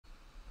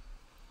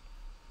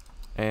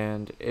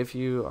And if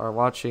you are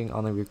watching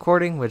on the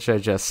recording, which I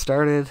just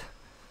started,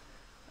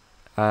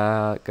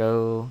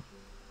 go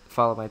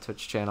follow my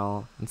Twitch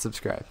channel and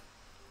subscribe.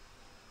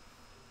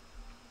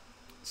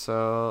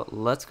 So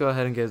let's go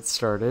ahead and get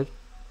started.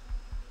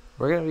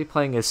 We're going to be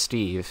playing as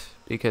Steve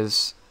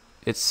because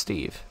it's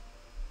Steve.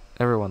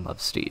 Everyone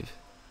loves Steve.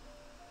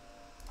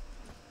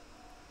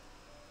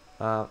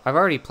 I've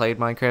already played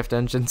Minecraft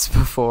Dungeons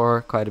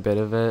before, quite a bit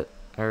of it.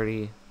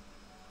 I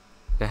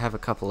have a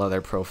couple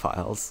other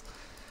profiles.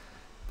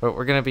 But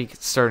we're going to be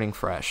starting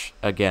fresh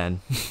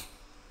again.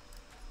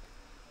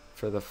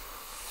 for the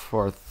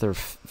fourth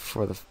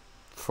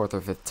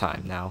or fifth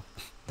time now.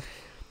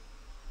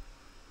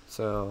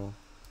 So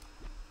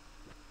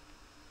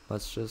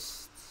let's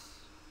just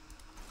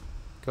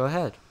go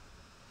ahead.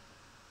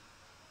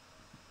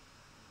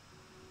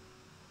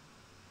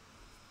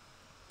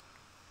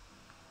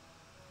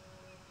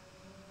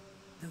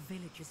 The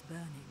village is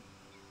burning.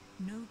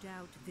 No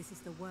doubt this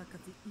is the work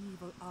of the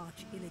evil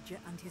Arch-Illager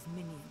and his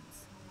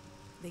minions.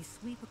 They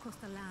sweep across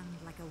the land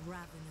like a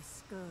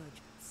ravenous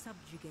scourge,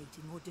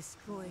 subjugating or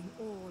destroying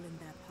all in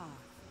their path.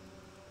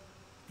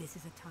 This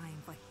is a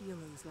time for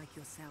heroes like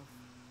yourself.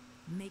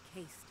 Make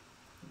haste.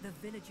 The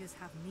villagers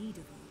have need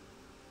of you.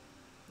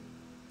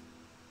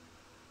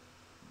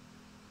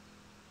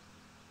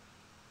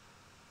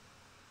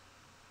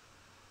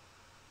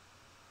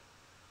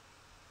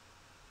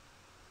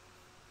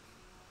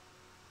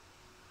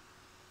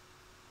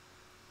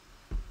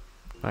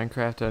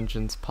 Minecraft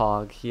Dungeons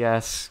Pog,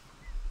 yes.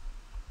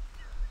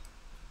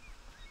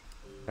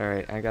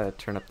 Alright, I gotta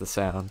turn up the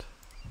sound.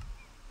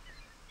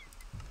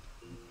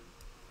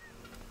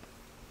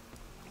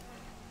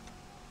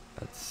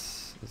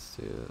 Let's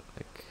do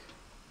like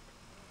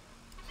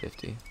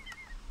 50.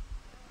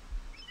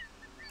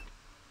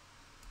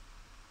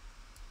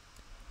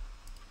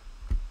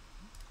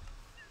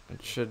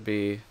 It should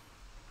be.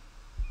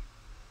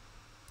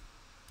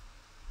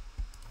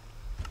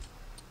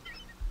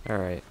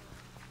 Alright.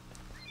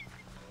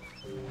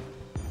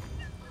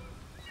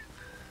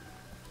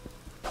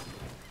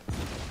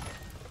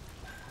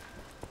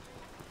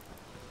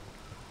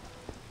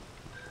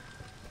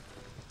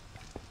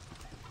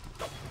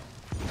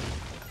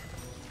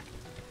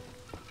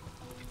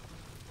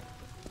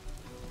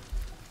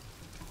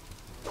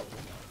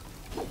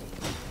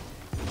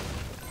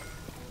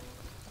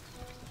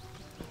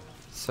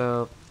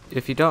 So,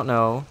 if you don't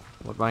know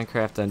what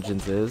Minecraft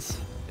Dungeons is,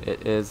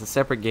 it is a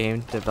separate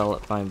game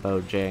developed by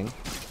Mojang,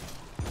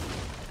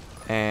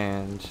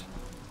 and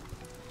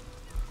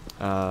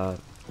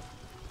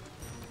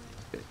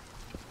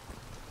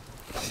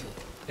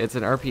it's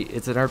an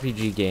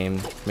RPG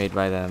game made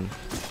by them.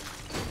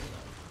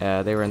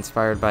 They were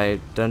inspired by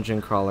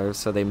dungeon crawlers,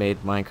 so they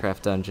made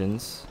Minecraft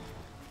Dungeons.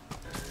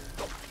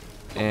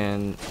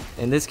 And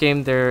in this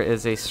game, there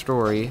is a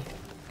story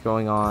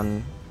going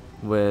on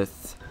with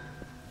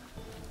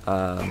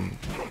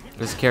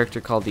there's a character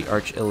called the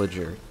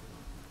Arch-Illager,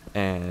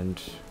 and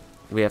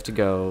we have to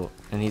go,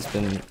 and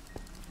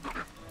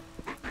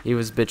he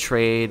was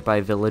betrayed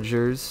by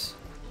villagers,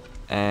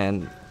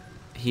 and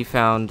he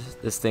found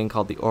this thing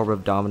called the Orb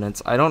of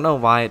Dominance. I don't know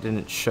why it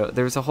didn't show.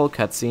 There was a whole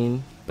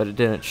cutscene, but it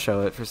didn't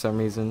show it for some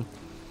reason.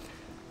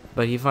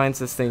 But he finds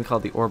this thing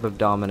called the Orb of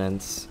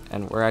Dominance,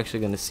 and we're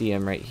actually going to see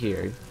him right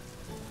here.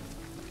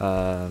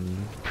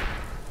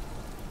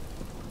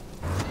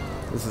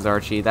 This is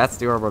Archie. That's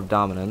the Orb of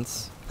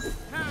Dominance.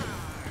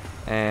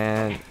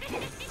 And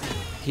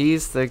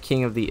he's the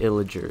king of the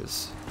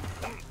Illagers.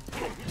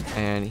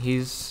 And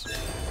he's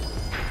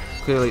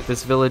clearly,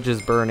 this village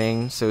is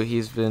burning, so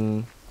he's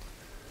been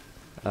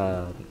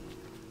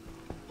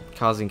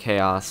causing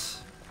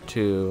chaos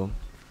to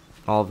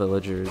all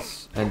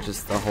villagers and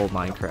just the whole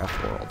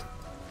Minecraft world.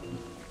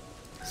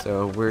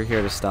 So we're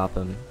here to stop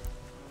him.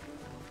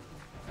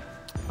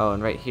 Oh,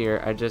 and right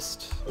here, I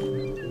just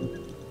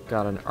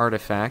got an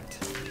artifact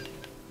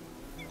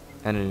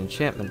and an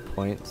enchantment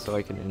point, so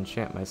I can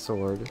enchant my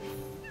sword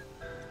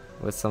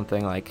with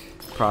something like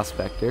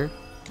Prospector.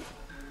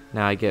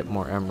 Now I get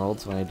more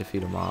emeralds when I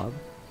defeat a mob.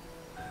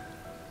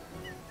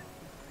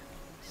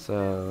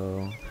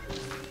 So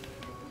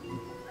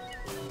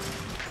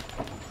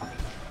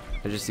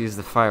I just use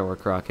the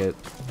firework rocket.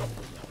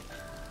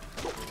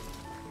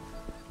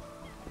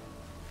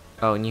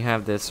 Oh, and you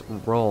have this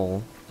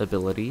roll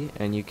ability,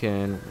 and you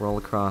can roll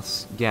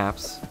across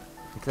gaps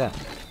like that.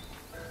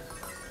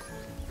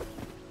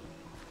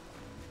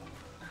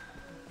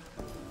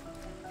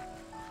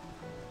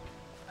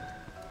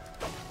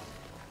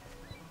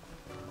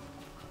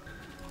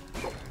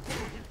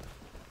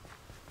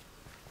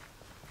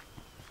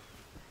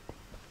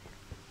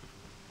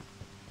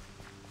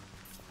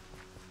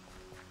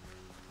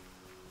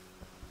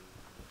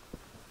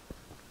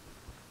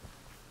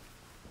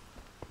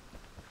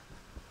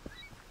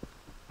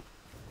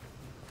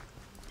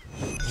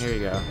 Here you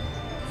go.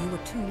 You were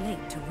too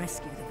late to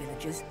rescue the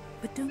villagers,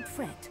 but don't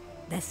fret.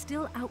 They're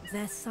still out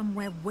there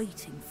somewhere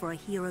waiting for a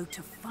hero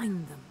to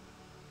find them.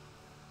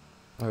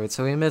 Alright,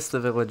 so we missed the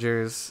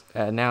villagers,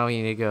 and now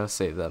we need to go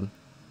save them.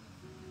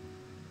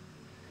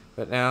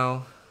 But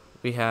now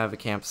we have a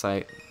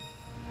campsite.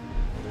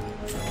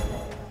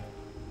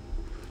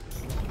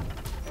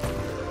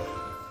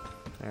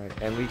 Alright,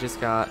 and we just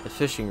got a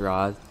fishing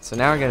rod. So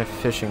now we're gonna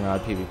fishing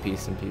rod PvP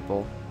some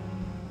people.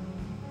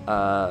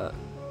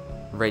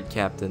 Raid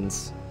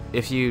captains.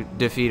 If you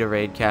defeat a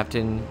raid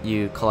captain,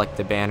 you collect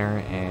the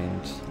banner,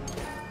 and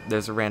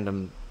there's a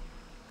random,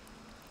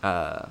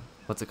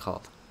 what's it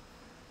called?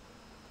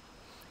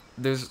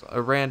 There's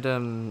a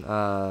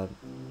random,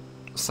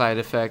 side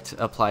effect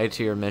applied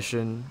to your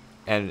mission,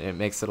 and it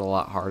makes it a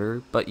lot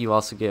harder, but you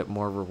also get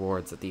more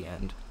rewards at the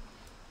end.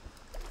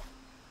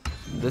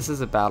 This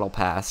is a battle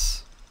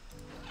pass.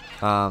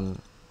 There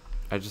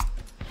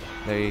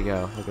you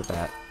go, look at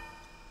that.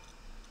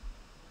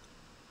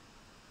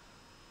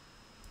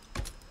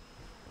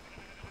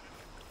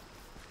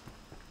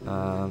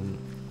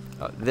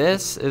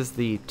 This is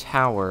the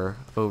tower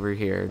over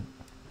here.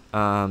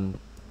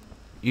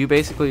 You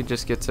basically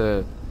just get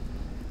to,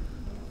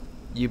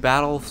 you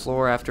battle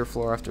floor after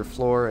floor after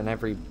floor, and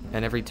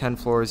every 10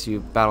 floors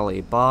you battle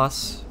a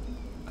boss.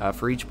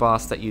 For each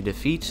boss that you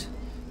defeat,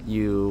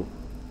 you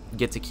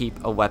get to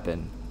keep a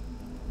weapon.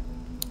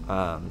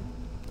 And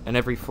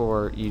every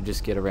floor you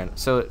just get a random.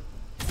 So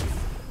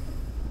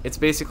it's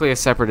basically a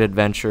separate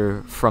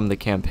adventure from the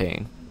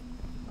campaign,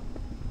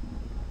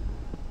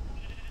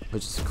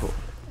 which is cool.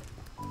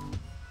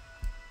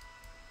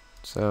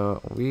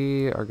 So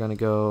we are gonna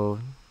go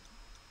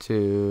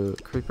to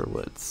Creeper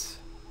Woods.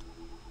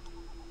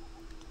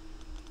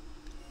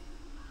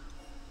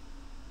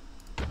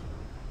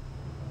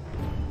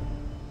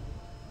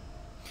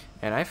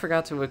 And I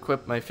forgot to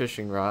equip my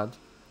fishing rod.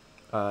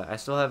 I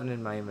still have it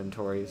in my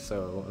inventory,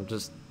 so I'll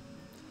just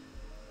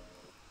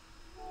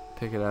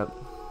pick it up.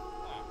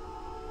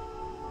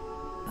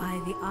 By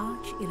the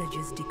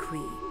Arch-Illager's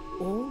decree,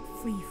 all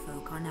free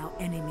folk are now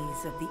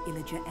enemies of the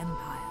Illager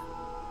Empire.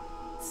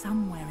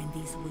 Somewhere in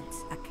these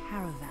woods, a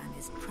caravan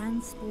is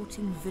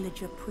transporting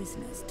villager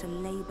prisoners to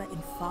labor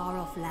in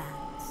far-off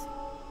lands.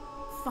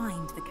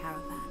 Find the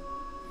caravan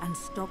and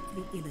stop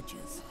the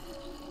Illagers,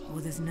 or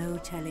there's no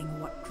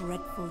telling what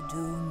dreadful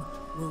doom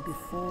will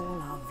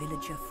befall our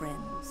villager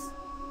friends.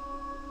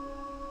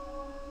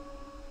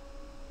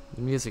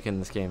 The music in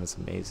this game is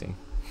amazing.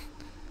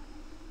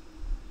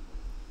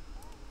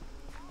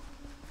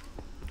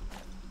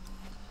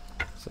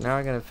 So now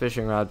I'm gonna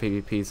fishing rod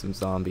PvP some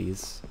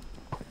zombies.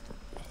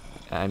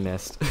 I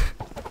missed.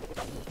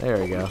 There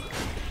we go.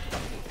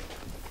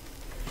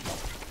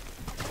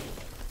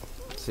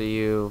 So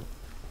you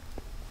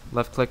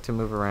left click to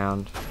move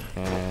around,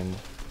 and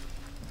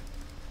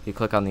you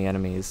click on the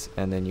enemies,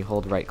 and then you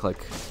hold right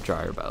click to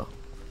draw your bow.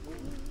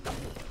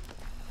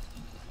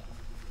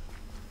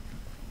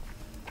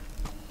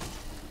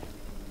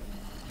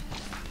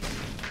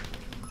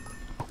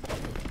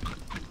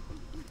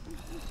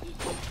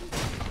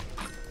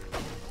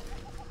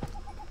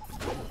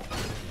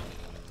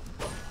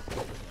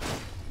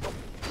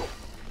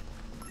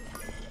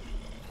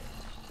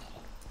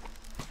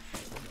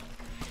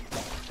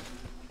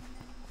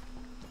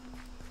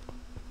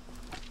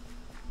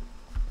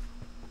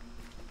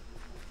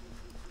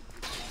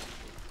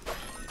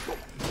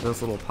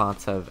 Those little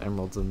pots have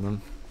emeralds in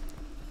them.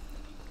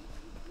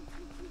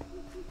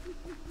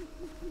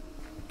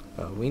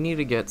 We need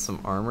to get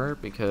some armor,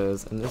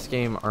 because in this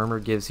game armor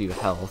gives you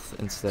health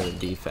instead of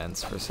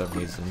defense for some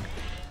reason.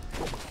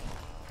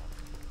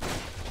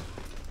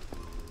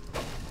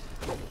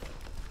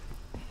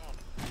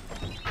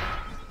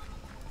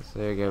 So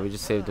there you go, we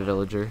just saved a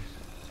villager.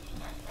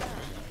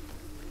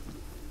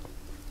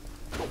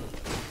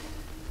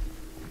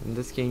 In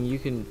this game you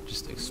can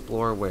just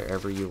explore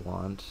wherever you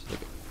want. Like,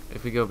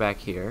 if we go back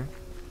here,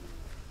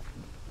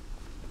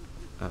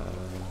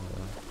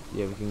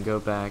 yeah, we can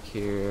go back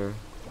here,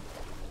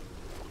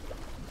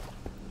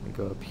 and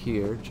go up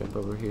here, jump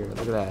over here, look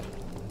at that.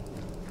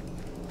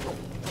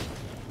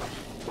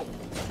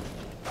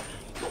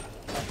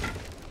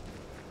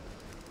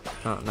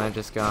 Oh, and I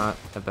just got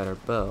a better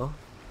bow,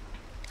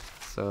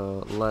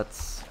 so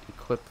let's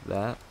equip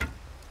that.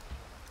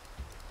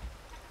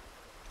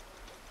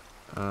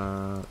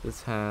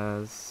 This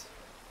has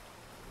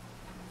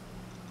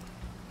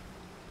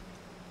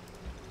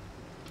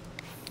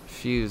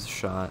fuse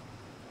shot.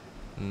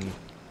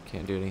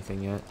 Can't do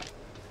anything yet.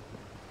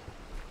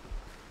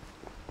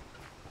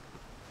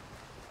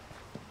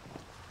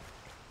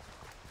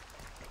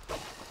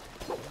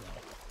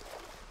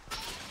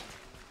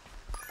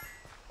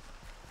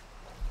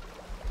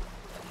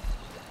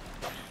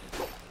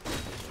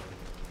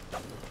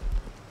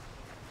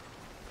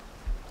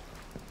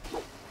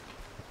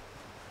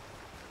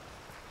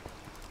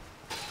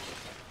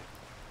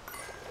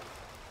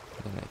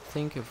 And I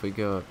think if we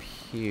go up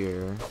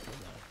here,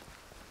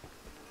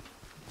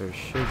 there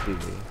should be.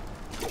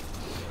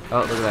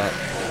 Oh, look at that.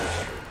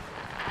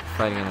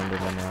 Fighting an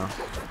Enderman now.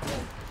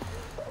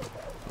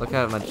 Look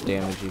how much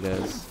damage he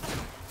does.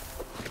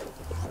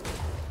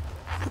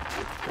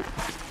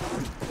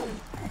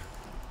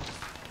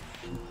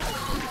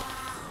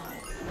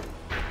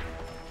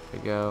 There we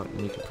go.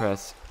 And you can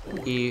press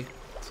E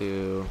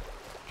to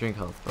Drink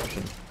health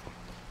potion.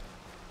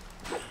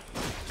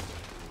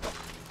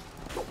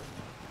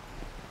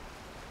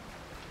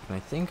 And I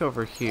think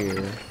over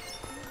here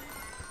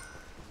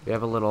we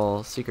have a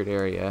little secret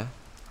area.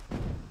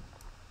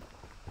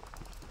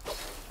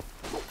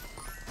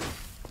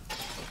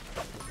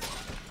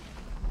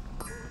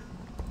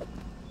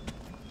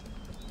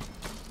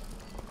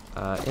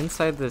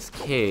 Inside this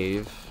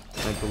cave,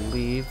 I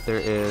believe there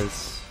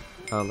is...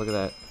 Oh, look at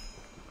that.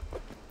 I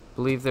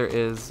believe there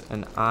is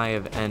an Eye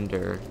of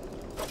Ender.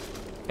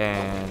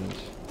 And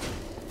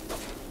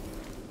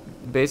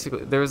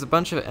basically, there was a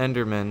bunch of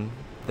Endermen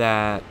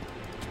that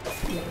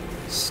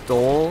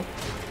stole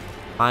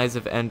Eyes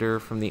of Ender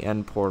from the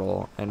end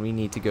portal, and we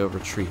need to go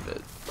retrieve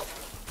it.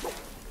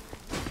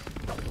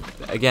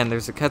 Again,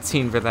 there's a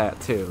cutscene for that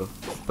too,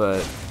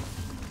 but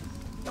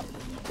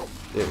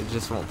it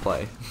just won't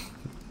play.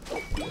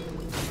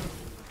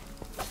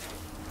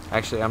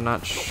 Actually, I'm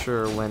not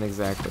sure when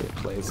exactly it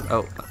plays.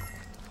 Oh,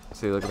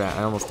 see, look at that.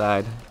 I almost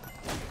died.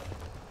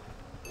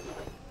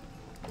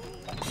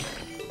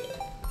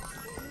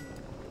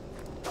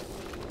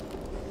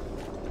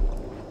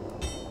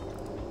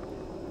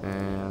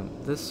 And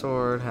this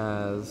sword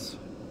has...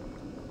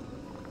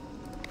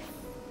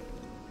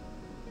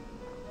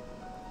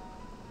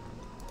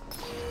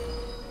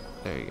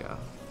 There you go.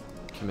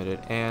 Committed.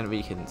 And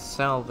we can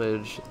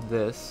salvage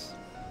this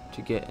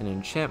to get an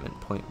enchantment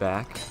point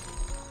back.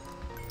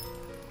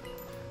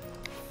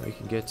 We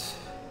can get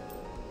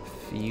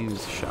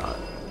Fuse Shot.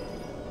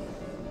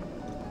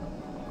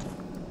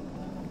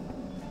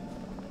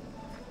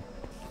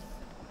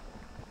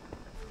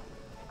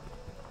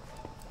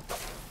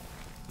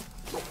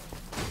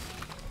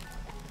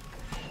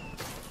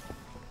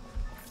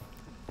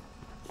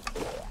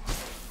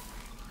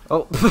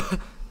 Oh!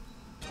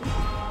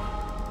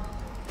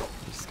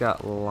 Just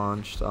got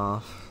launched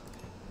off.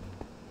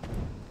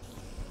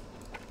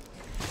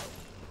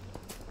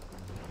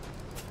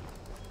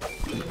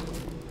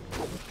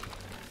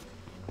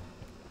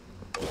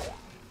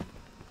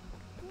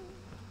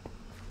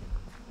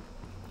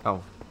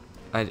 Oh,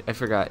 I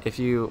forgot. If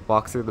you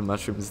walk through the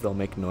mushrooms, they'll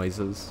make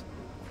noises.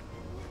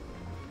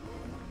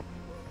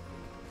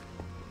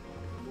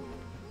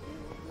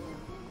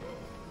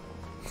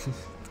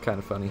 It's kind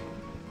of funny.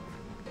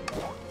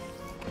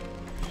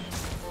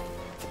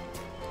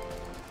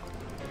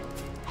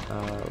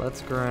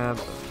 Let's grab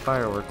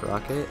Firework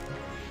Rocket.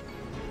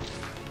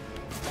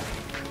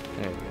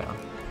 There we go.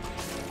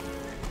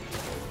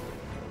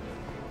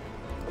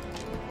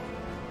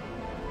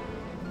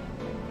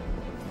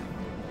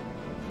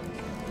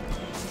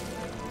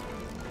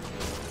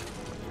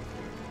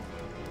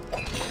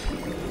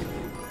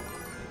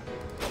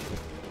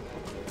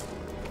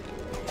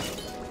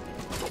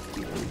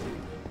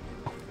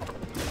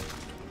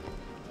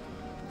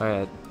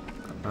 Alright,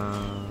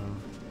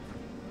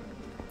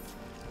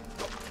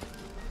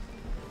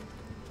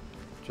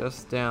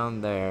 just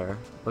down there,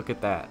 look at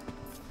that,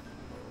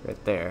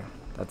 right there,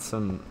 that's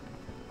some,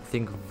 I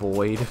think,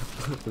 void,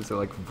 those are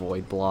like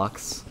void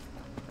blocks.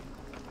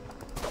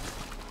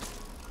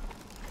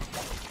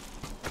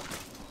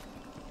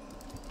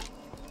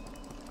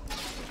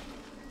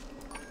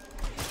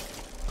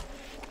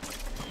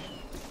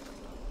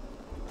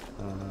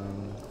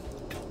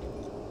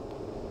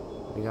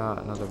 We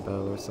got another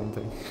bow or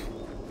something.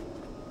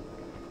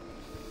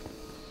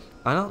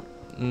 I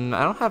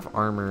don't have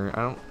armor.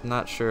 I'm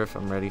not sure if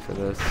I'm ready for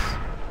this.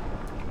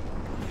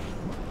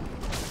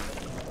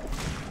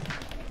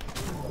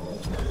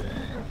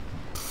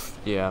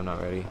 Yeah, I'm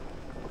not ready.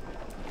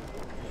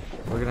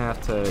 We're gonna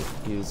have to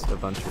use a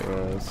bunch of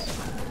arrows.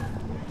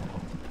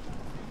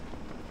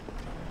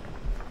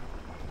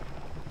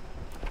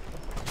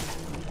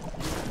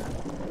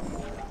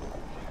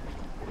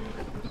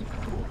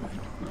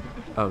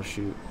 Oh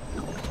shoot.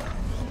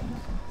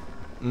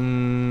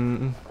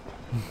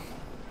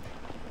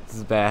 This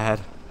is bad.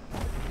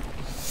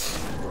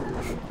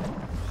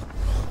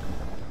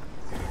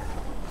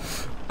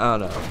 Oh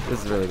no,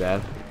 this is really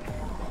bad.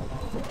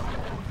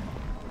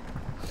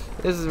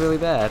 This is really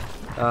bad.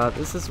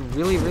 This is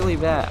really, really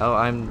bad. Oh,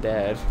 I'm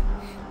dead.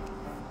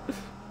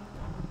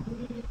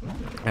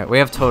 Alright, we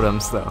have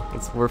totems though.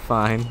 We're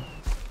fine.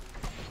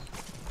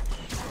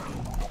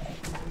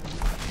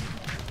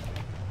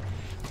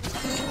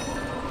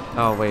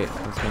 Oh wait,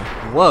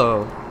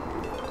 whoa!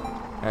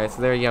 Alright,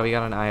 so there, yeah, we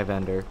got an Eye of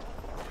Ender.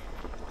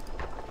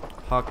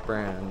 Hawk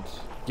Brand.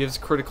 Gives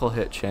critical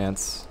hit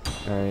chance.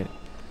 Alright.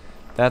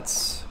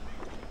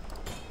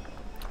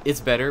 It's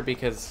better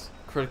because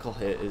critical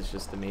hit is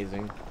just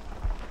amazing.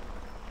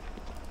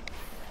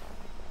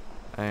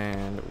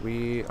 And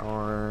we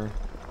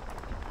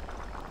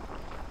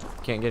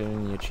can't get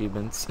any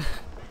achievements.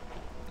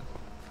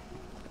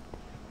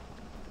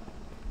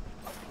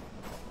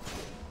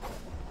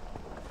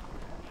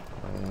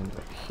 And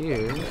up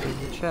here is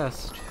the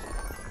chest.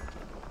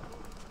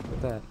 Look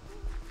at that.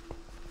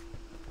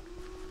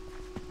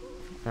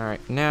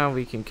 Alright, now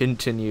we can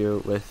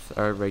continue with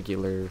our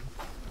regular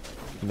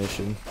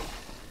mission.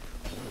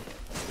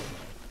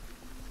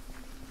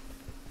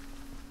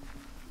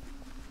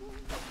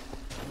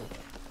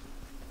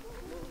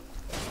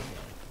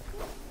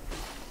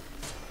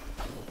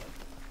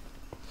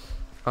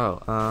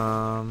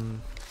 Oh,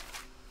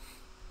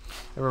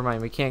 never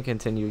mind, we can't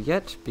continue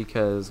yet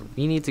because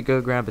we need to go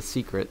grab a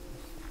secret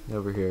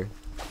over here.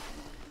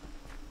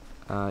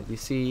 You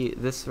see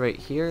this right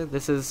here?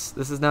 This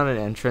is not an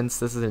entrance,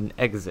 this is an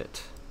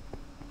exit.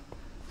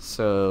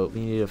 So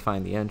we need to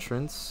find the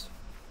entrance.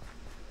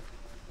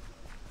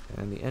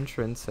 And the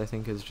entrance, I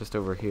think, is just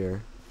over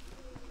here.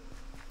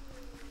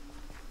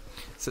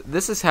 So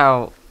this is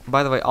how,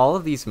 by the way, all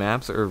of these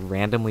maps are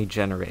randomly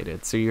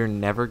generated, so you're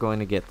never going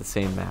to get the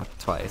same map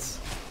twice.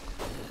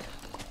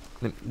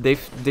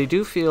 They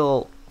do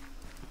feel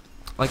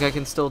like I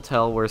can still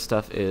tell where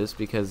stuff is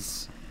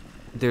because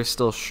there's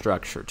still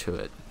structure to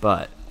it,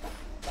 but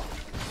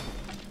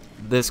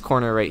this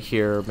corner right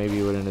here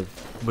maybe would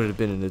have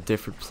been in a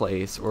different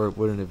place, or it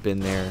wouldn't have been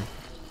there.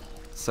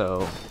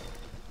 So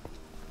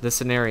the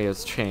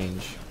scenarios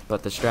change,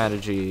 but the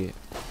strategy,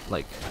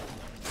 like,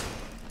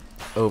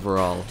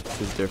 overall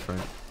is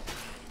different.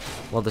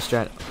 Well, the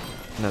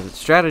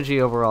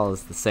strategy overall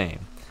is the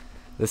same.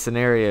 The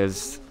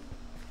scenarios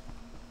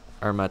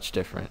are much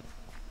different.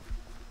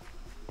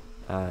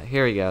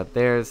 Here we go.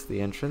 There's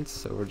the entrance.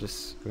 So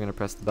we're gonna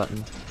press the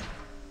button.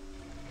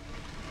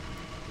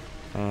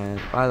 And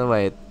by the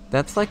way,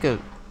 that's like a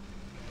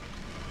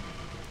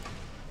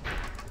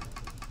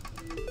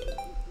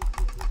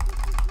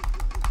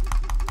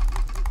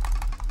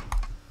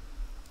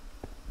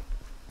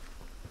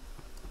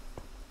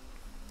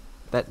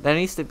that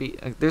needs to be.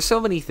 There's so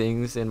many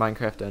things in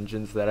Minecraft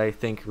Dungeons that I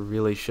think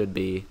really should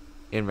be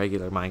in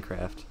regular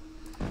Minecraft.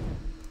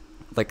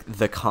 Like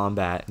the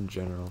combat in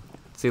general.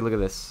 See, look at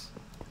this.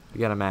 We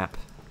got a map.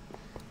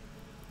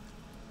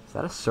 Is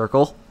that a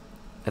circle?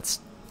 That's.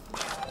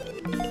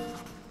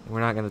 We're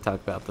not going to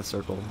talk about the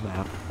circle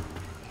map.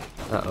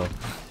 Uh-oh.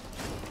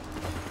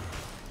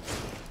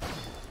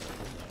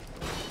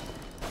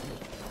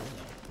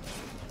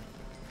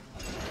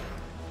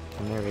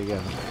 And there we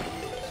go.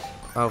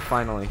 Oh,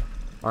 finally.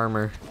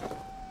 Armor.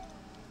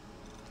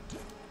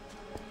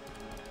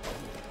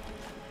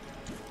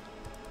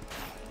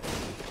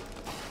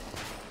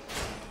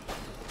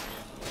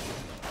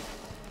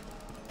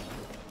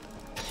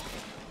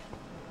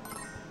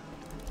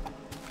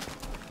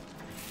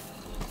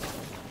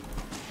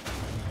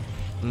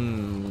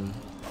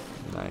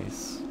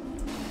 Nice.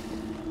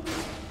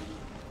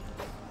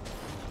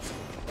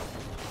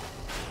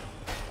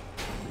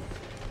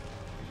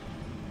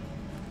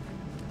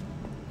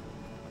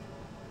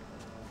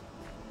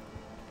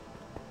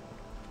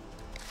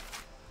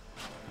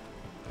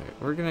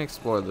 Alright, we're gonna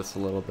explore this a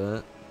little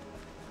bit,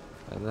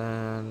 and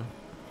then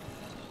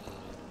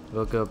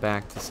we'll go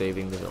back to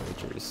saving the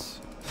villagers.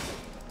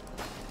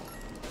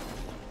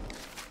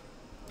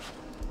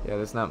 Yeah,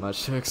 there's not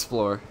much to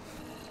explore,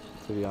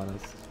 to be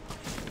honest.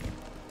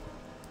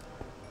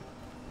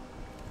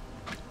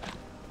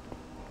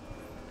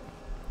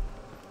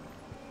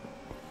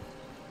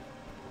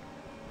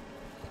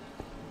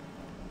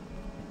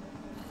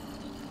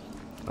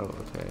 Oh,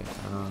 okay.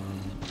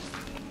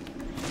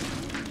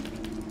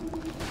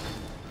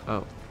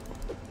 Oh.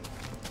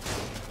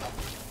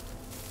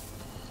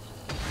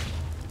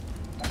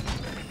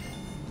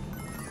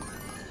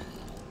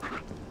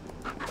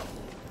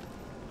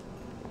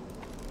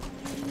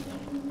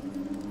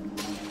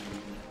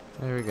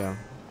 There we go.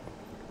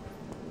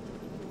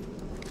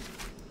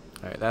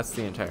 Alright, that's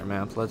the entire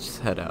map. Let's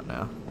just head out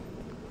now.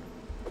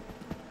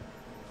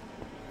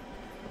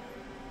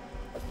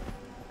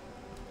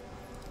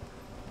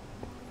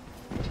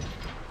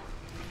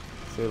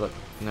 See, look,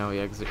 now we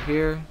exit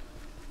here.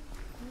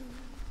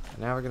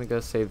 Now we're gonna go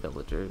save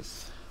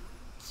villagers.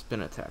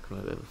 Spin attack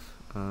move.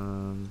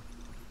 No.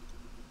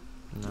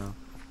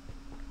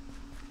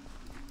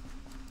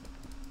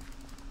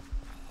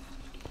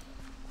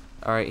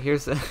 Alright,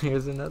 here's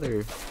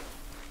another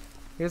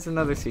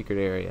secret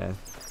area.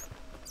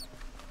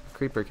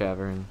 Creeper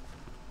cavern.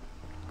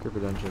 Creeper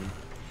dungeon.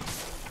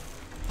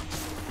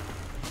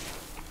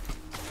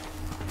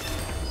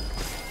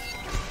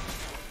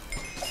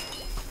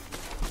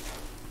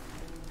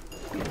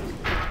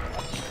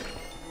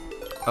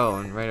 Oh,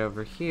 and right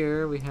over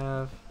here we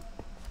have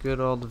good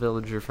old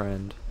villager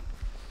friend.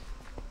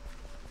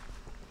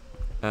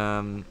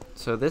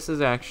 So this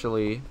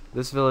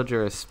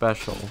villager is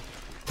special.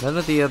 None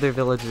of the other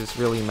villagers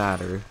really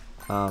matter.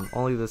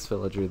 Only this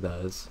villager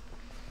does.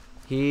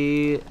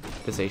 He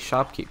is a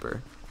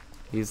shopkeeper.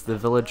 He's the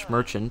village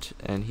merchant,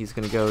 and he's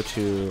gonna go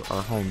to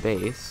our home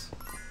base,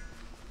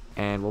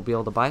 and we'll be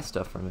able to buy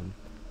stuff from him.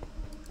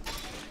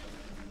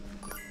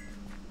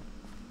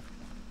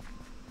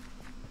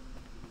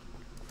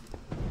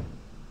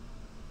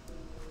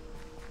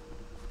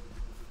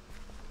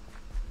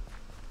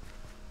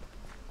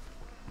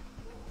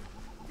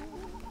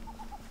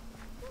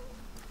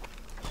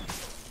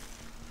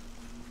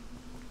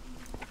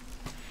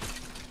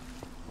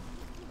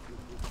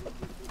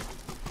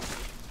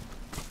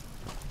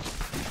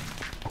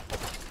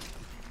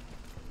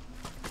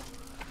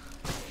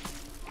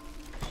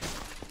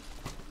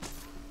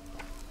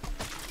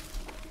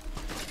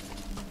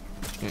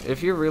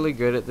 If you're really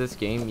good at this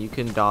game, you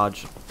can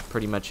dodge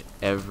pretty much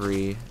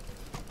every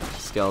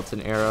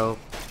skeleton arrow,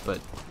 but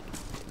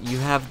you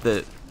have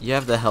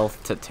the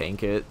health to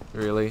tank it,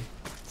 really.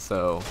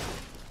 So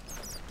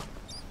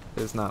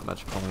there's not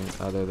much point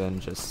other than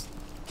just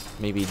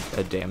maybe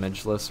a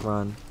damageless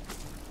run.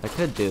 I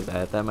could do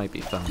that. That might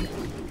be fun.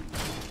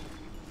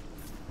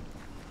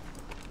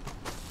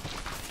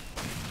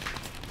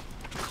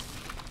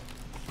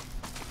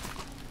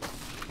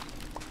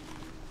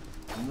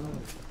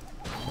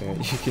 Yeah,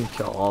 you can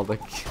kill all the...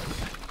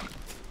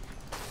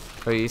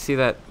 Oh, you see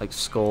that like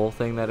skull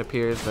thing that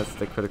appears? That's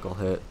the critical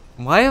hit.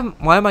 Why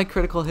am I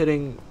critical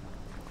hitting?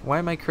 Why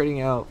am I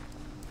critting out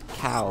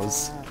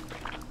cows?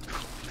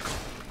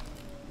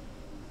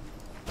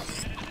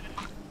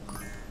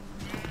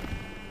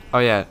 Oh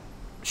yeah,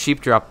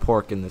 sheep drop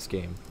pork in this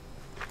game.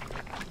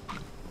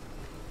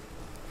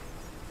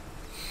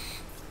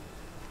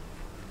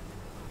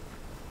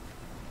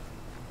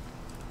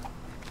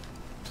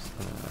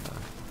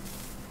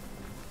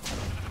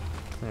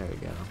 There we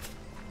go.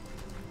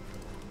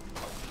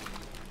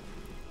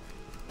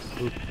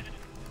 Oop.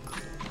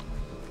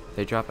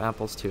 They drop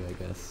apples too, I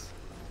guess.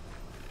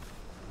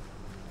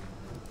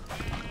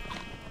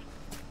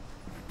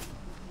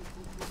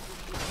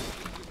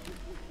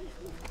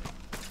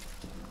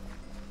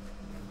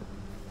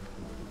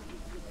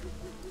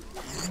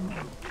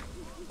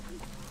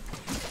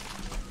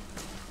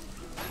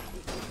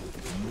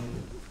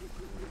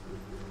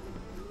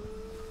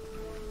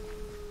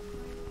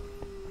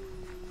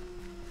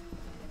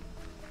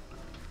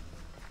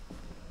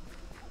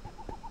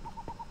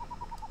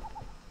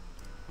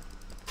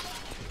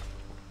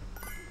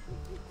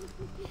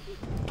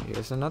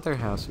 Here's another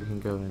house we can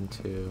go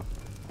into.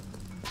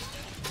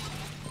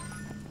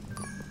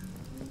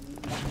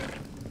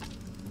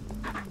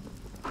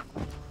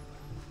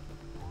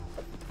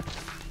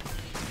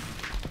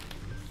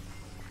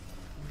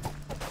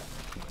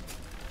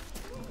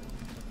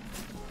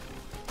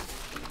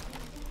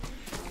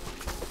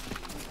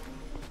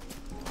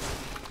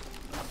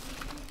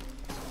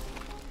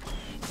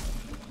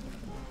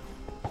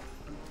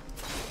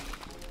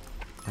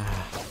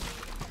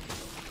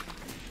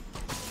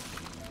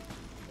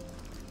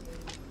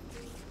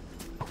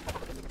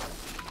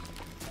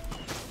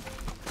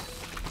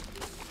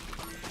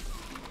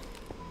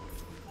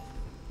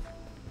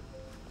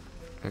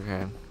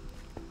 Okay.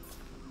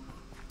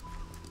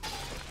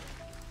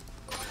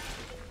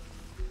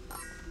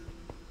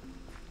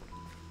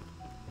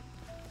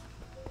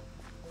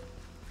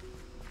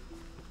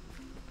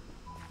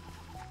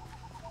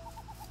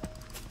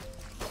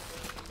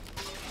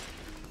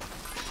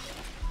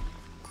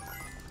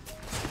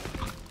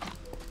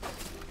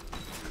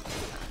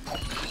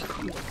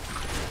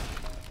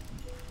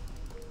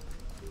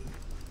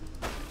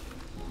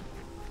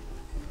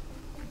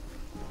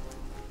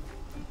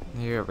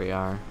 Here we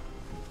are.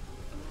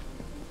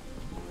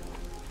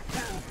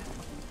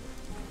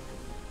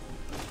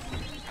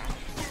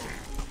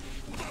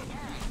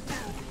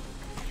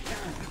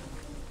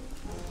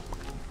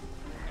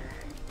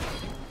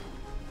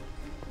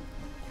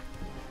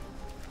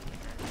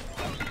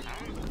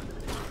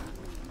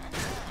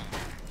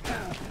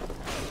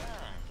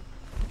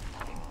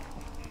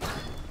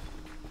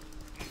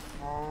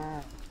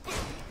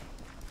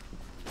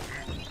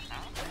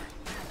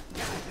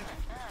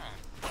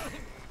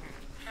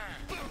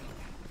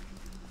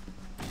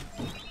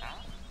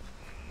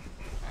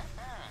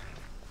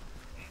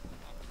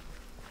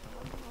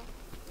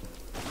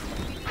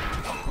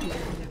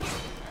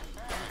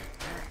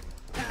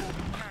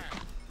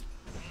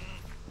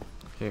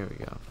 Here we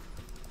go.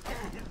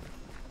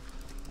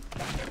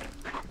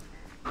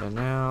 And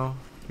now,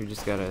 you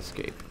just gotta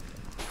escape.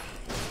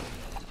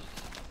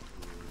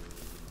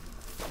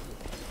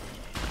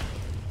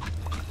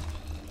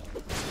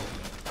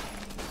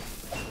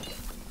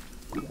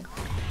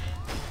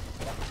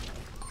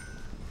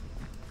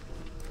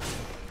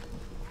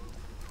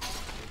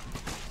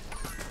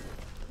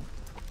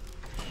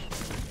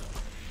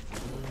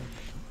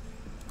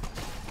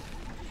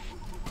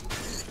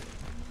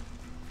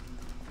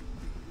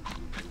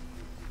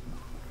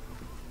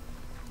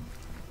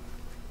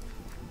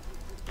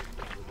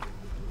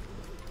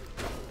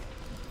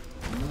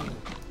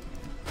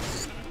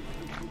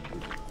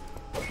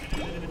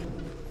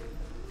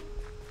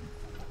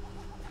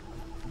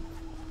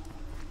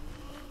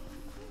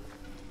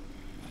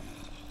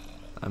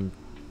 I'm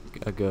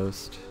a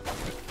ghost.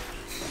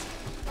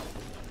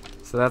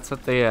 So that's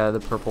what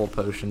the purple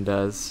potion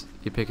does.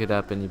 You pick it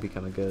up and you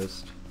become a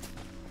ghost.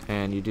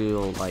 And you do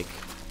like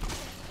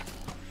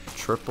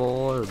triple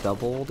or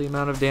double the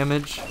amount of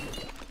damage.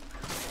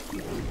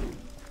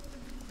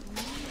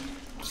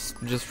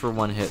 Just for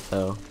one hit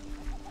though.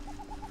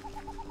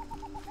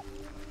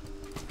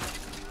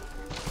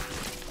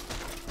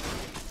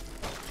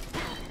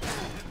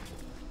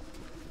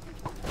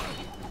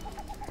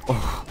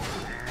 Oh.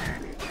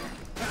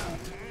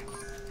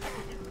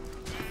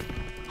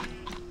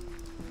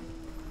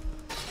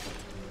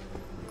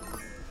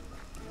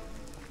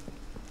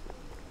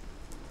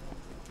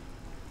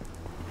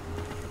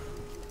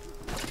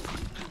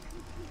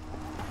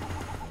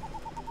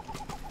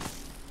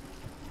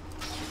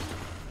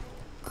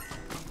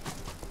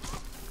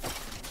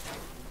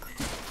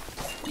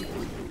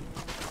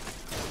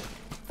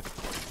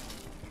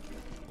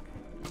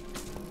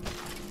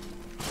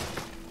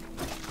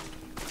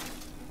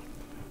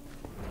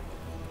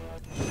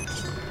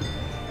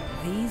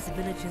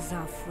 villagers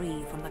are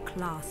free from the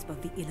clasp of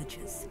the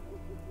Illagers.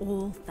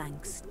 All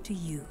thanks to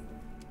you.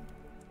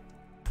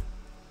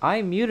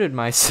 I muted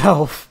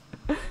myself.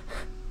 I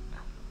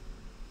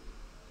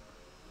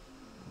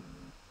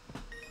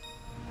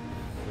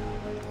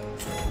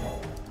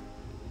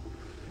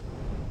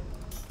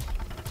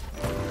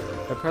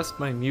pressed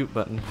my mute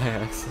button by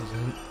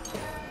accident.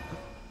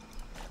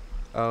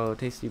 Oh,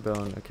 tasty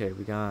bone. Okay,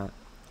 we got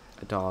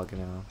a dog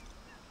now.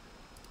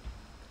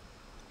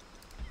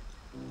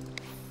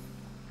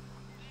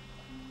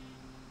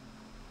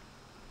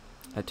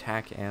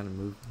 Attack and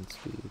movement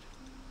speed.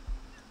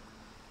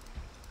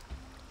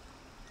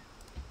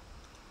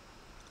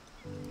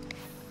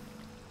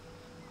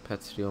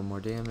 Pets deal more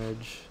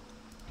damage.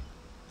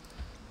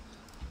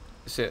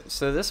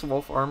 So this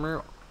wolf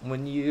armor,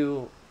 when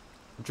you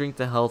drink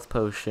the health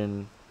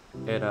potion,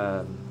 it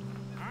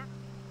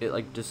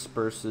like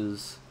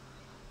disperses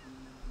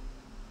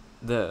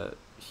the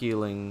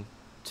healing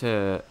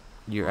to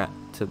your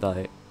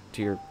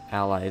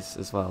allies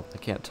as well. I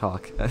can't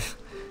talk.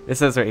 It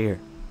says right here.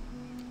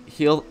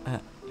 Heal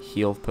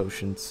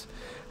potions.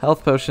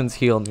 Health potions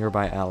heal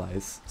nearby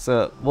allies.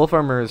 So wolf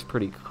armor is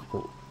pretty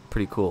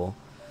cool.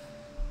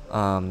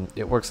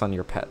 It works on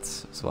your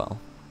pets as well.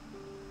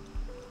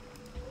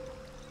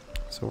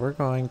 So we're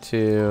going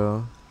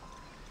to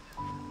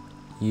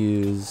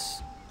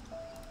use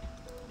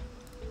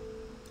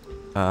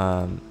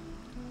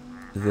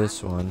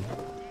this one.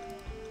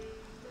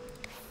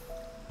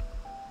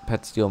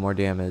 Pets deal more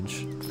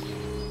damage.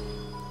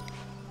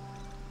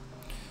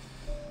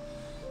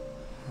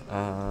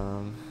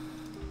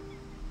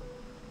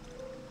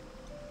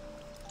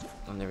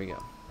 And there we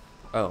go.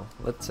 Oh,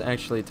 let's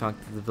actually talk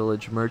to the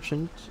village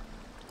merchant.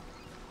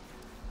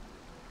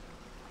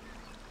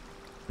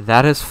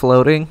 That is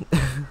floating.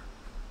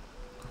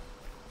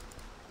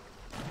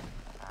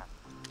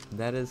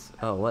 That is...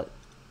 Oh, what?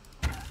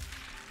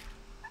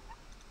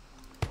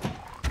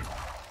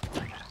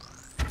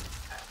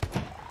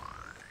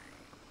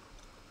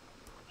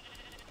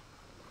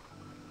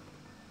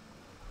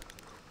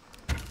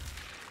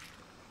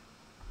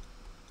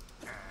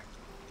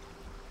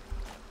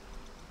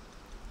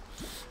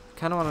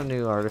 Kind of want a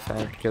new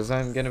artifact because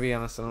I'm gonna be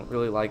honest, I don't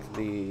really like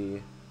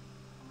the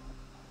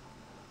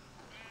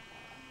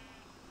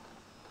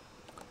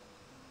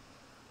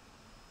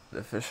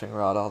fishing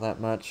rod all that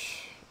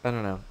much. I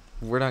don't know.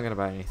 We're not gonna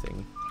buy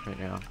anything right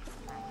now.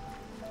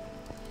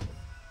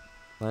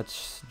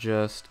 Let's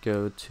just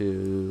go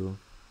to...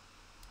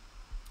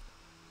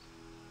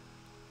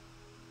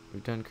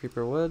 We've done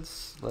Creeper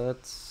Woods.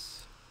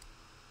 Let's...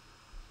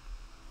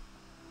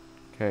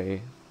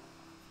 Okay.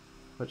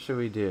 What should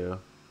we do?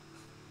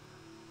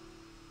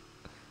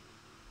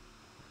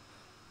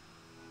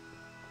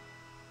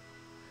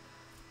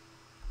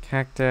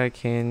 Cacti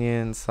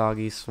Canyon,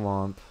 Soggy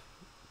Swamp,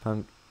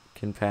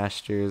 Pumpkin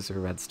Pastures, or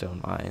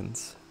Redstone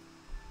Mines.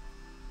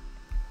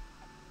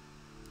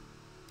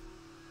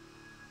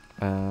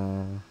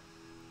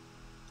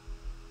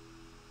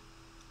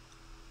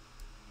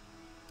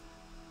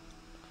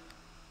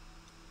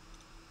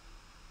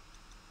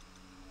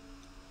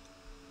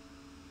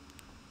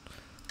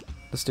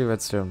 Let's do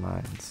Redstone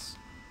Mines.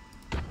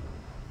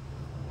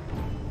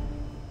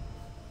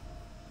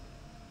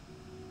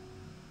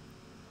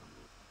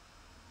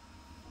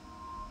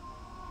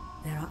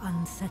 There are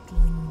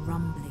unsettling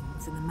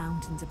rumblings in the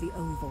mountains of the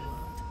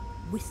overworld.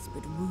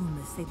 Whispered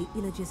rumors say the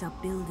Illagers are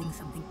building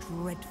something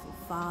dreadful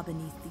far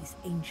beneath these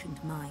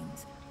ancient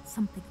mines.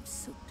 Something of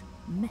soot,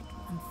 metal,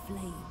 and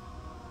flame.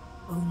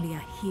 Only a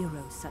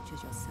hero such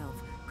as yourself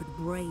could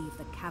brave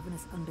the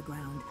cavernous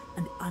underground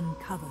and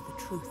uncover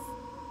the truth.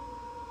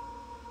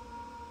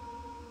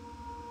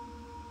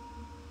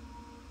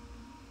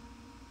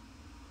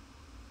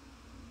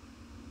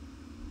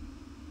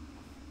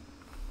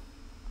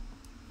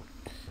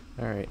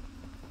 Alright.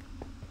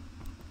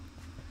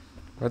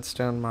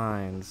 Redstone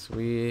Mines.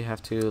 We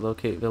have to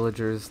locate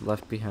villagers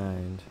left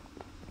behind.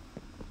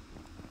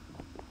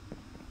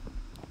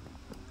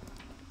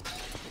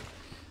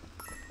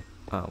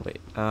 Oh, wait.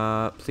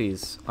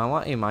 Please. I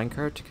want a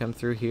minecart to come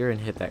through here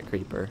and hit that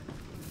creeper.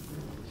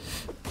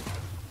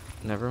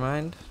 Never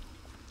mind.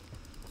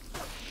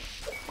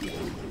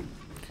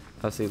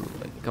 Oh, see,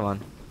 come on.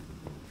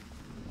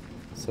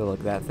 So, look,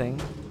 that thing.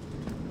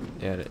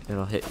 Yeah,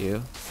 it'll hit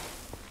you.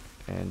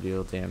 And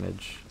deal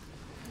damage.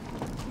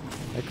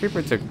 That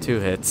creeper took 2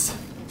 hits.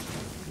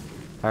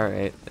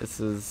 Alright,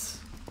 this is...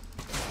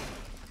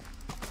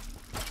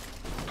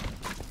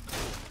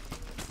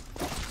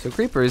 So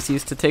creepers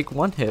used to take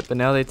 1 hit, but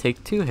now they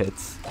take 2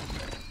 hits.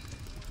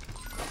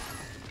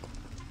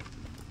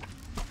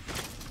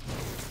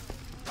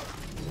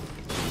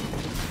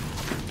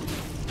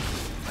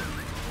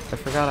 I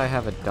forgot I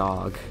have a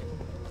dog.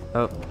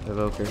 Oh,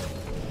 evoker.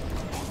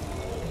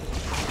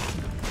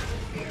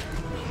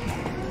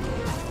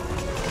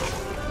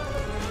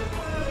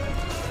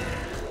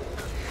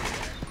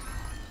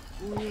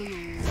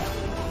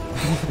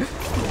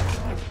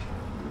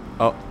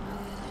 Oh,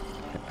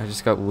 I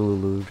just got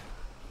woolulooed.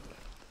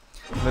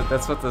 But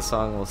that's what the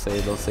song will say.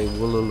 They'll say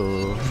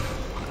wooluloo.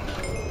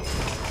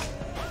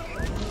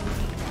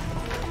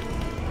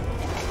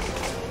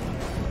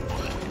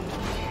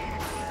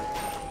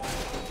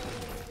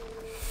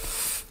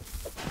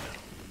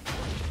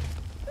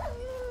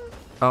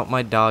 Oh,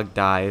 my dog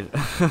died.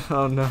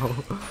 Oh no.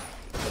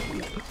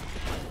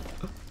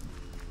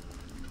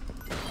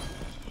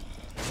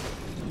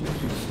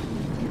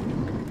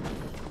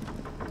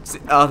 See,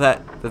 oh,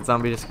 that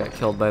zombie just got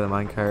killed by the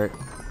minecart.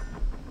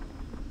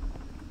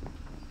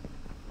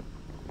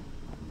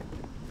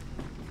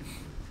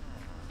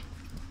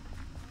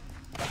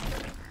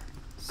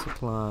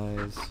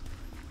 Supplies.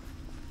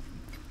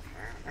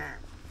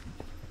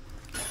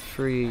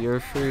 Free,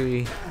 you're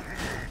free.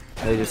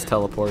 They just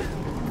teleport.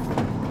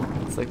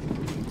 It's like,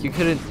 you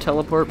couldn't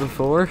teleport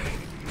before?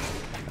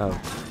 Oh.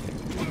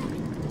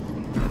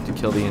 I have to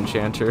kill the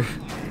enchanter.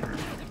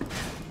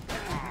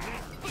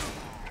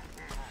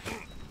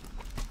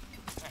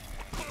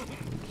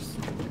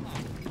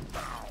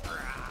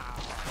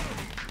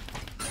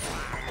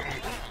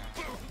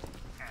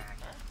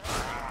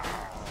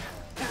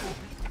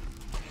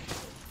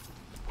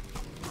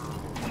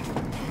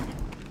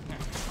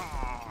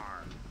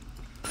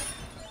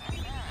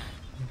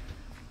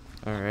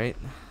 Alright.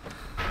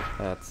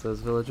 That's those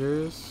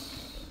villagers.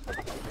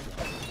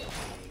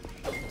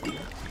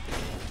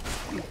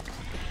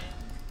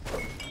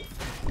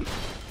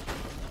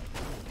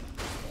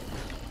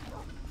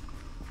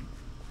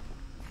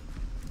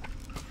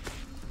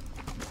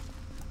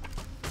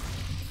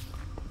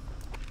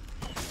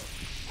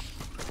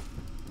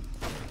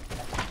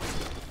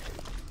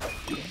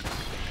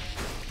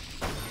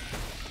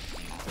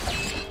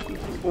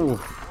 Ooh.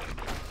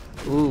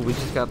 Ooh, we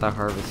just got the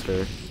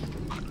harvester.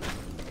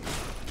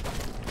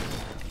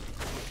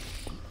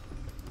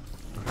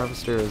 The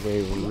harvester is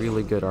a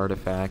really good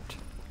artifact.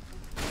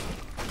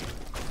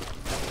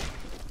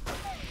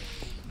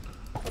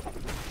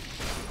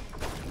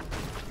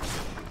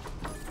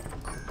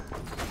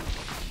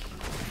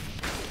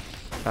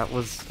 That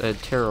was a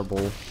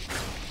terrible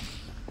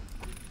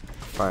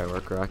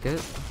firework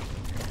rocket.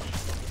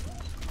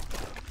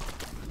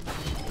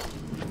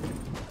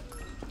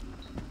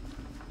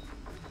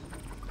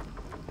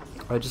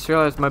 I just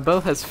realized my bow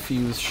has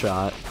fuse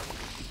shot.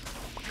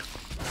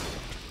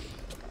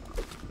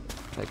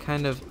 That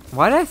kind of...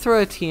 Why did I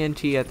throw a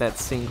TNT at that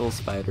single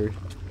spider?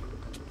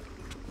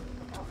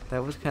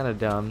 That was kind of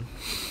dumb.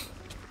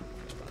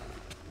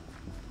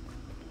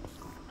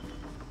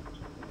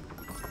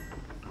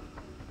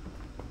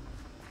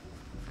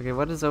 Okay,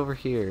 what is over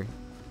here?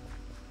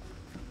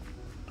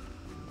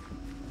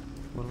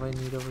 What do I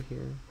need over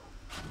here?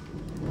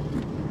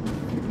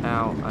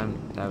 Ow,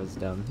 that was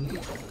dumb.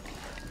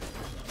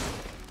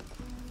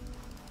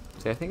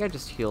 See, I think I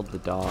just healed the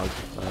dog,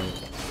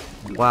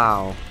 but...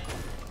 Wow.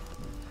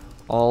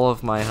 All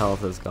of my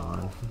health is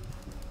gone.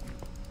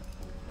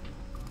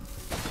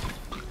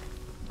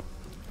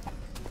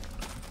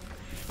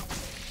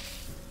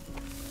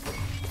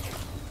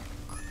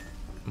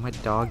 My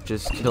dog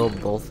just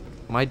killed both.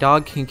 My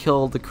dog can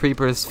kill the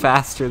creepers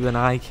faster than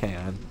I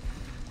can.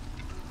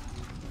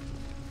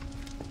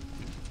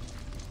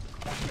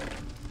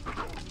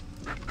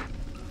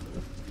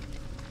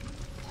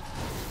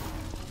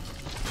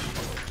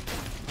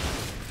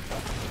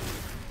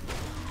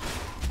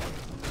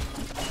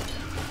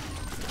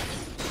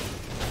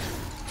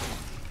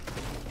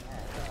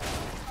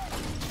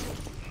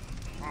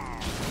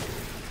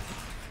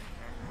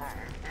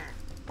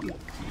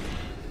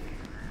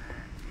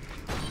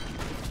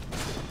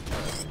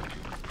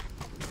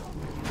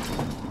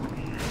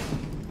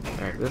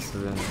 Alright, this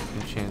is an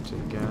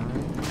enchanted guy.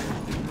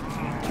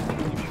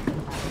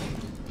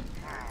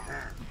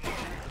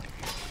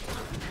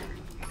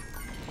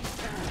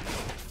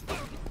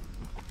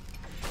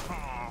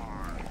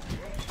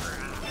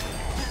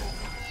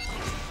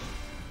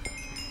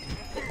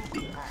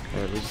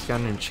 Alright, we just got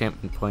an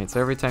enchantment point.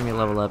 So every time you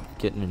level up, you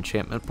get an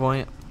enchantment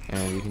point,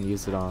 and you can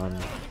use it on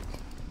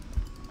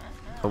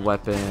a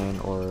weapon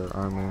or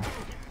armor.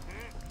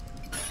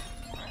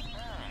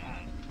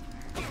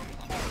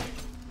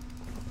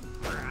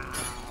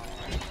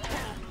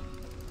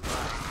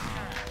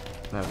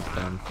 That was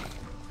dumb.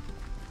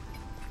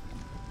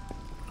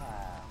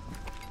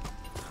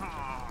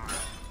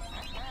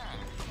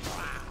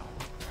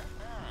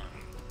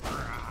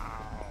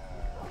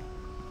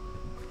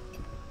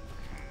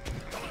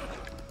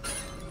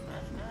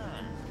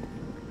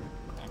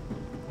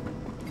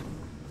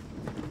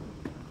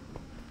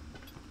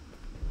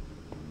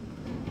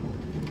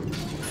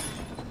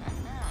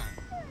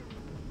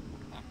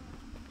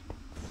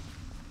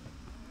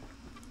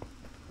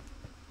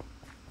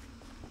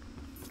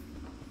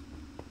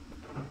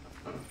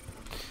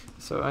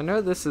 So I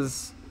know this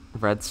is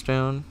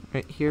redstone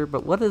right here,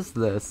 but what is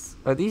this?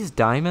 Are these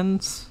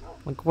diamonds?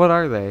 Like, what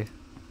are they?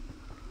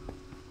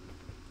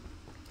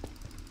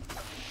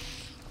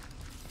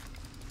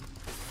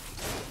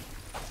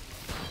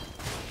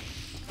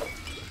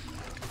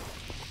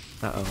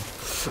 Uh-oh.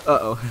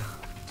 Uh-oh.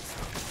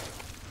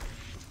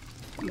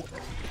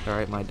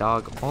 Alright, my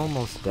dog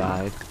almost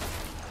died.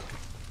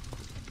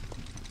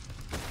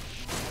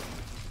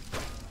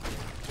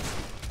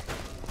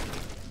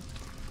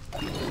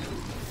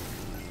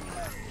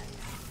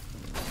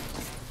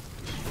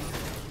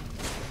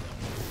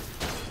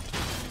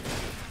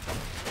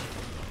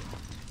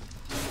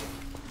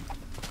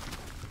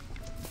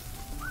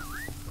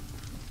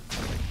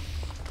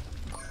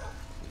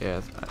 Yeah,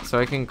 so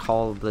I can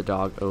call the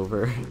dog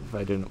over if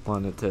I didn't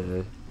want it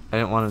to. I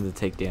didn't want him to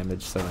take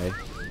damage, so I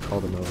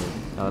called him over.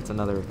 Oh, it's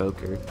another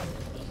evoker.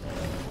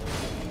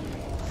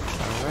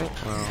 Alright,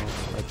 well,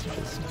 let's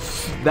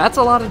just... That's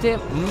a lot of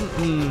damage!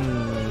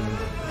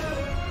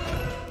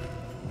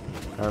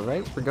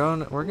 Alright,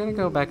 we're gonna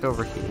go back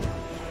over here.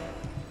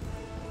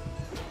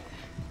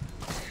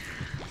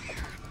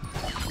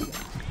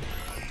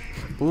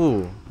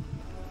 Ooh.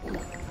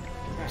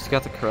 Just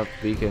got the corrupt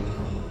beacon.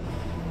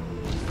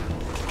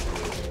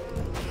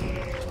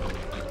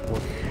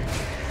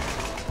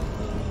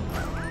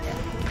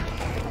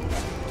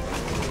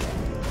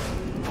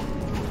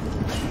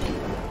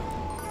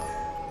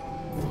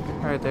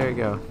 Alright, there you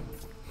go.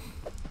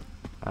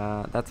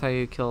 That's how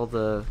you kill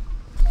the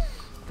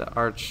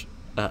arch.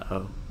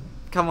 Uh-oh.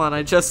 Come on,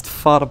 I just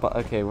fought a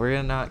okay,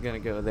 we're not gonna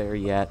go there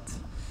yet.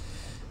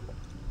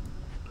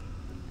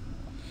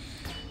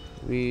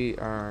 We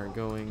are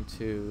going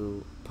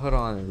to put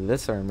on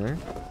this armor.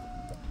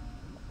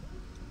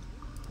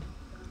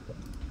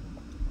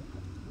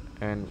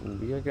 And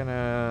we are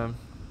gonna...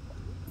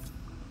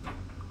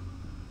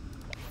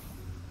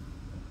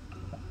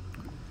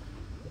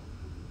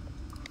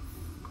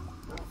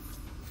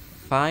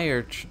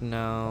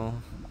 no.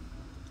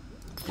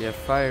 Yeah,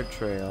 fire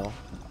trail.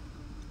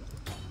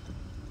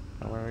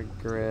 I want to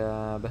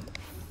grab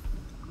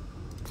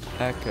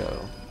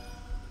echo.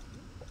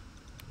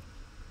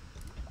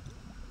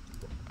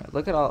 Right,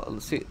 look at all.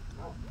 Let's see.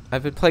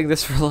 I've been playing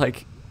this for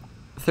like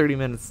 30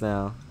 minutes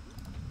now,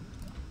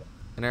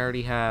 and I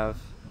already have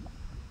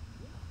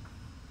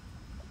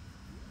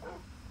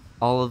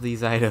all of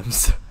these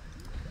items.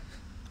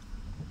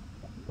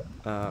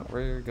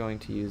 We're going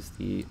to use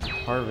the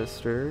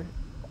harvester,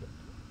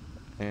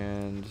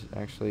 and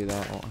actually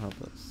that won't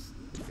help us.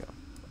 There we go.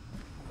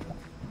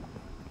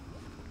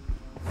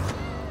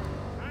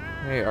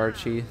 Hey,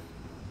 Archie.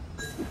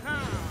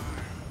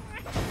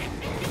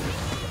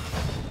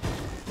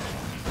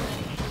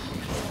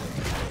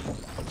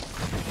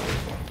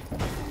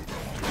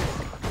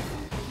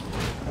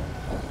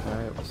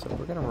 Alright, so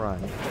we're gonna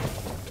run.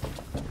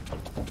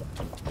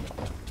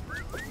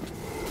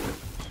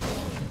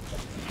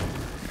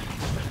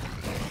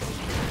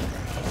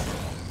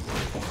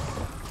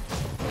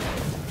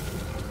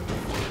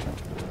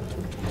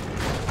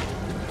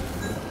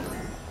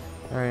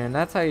 Alright, and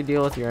that's how you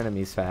deal with your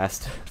enemies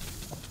fast.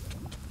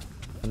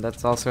 And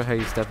that's also how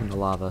you step into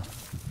lava.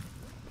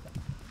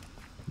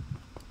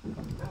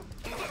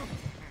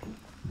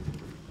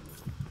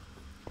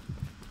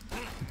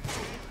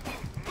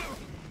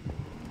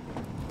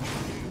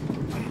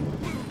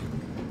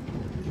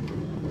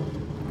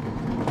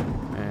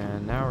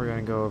 And now we're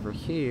gonna go over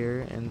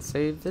here and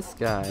save this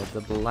guy,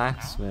 the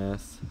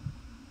blacksmith.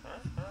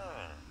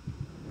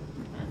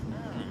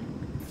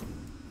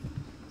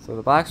 So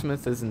the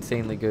blacksmith is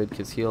insanely good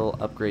because he'll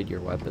upgrade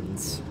your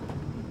weapons.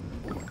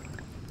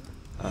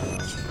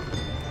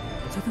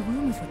 So the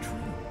rumors were true.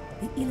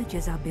 The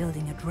Illagers are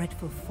building a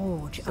dreadful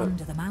forge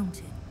under the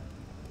mountain.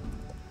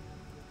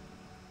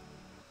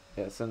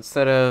 Yeah, so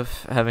instead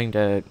of having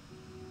to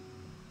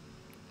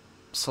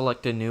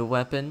select a new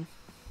weapon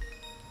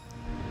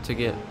to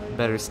get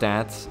better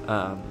stats,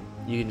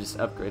 you can just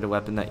upgrade a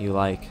weapon that you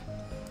like.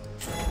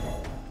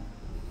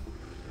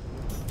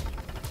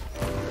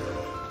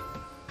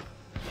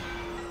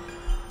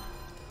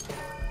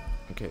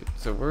 Okay,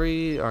 so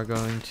we are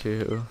going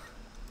to...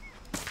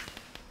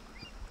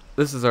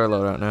 This is our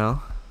loadout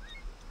now.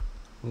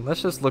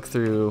 Let's just look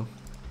through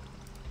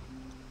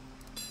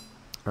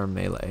our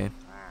melee.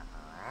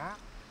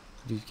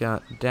 You've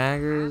got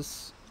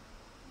daggers,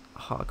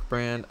 hawk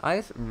brand.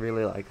 I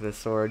really like this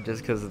sword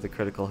just because of the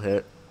critical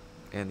hit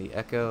and the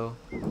echo.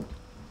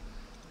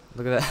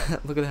 Look at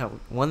that! Look at that!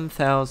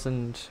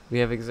 1,000. We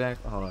have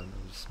exact. Hold on.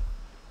 Just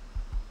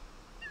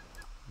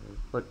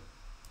look.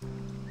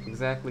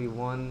 Exactly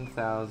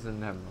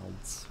 1,000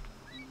 emeralds.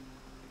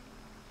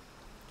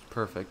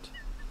 Perfect.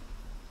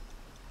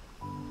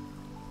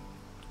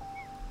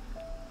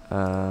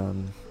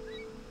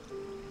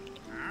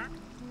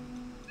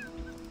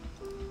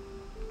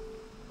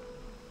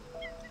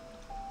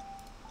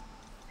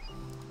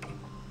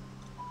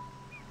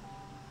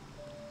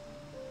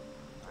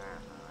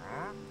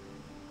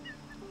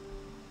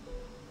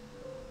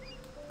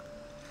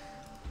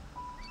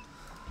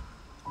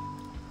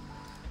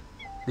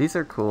 These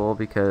are cool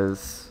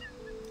because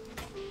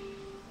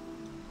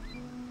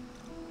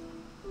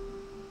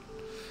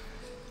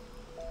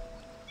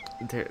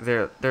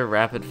they're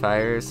rapid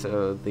fire,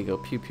 so they go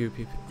pew pew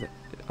pew pew.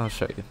 I'll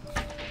show you.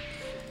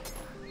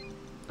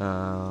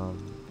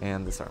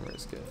 And this armor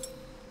is good.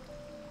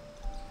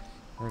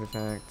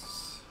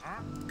 Artifacts.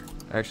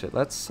 Actually,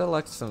 let's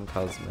select some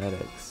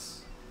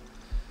cosmetics.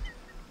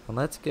 And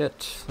let's get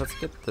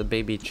the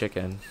baby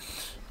chicken.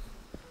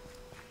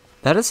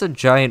 That is a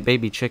giant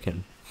baby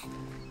chicken.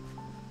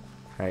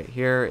 Alright,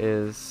 here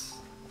is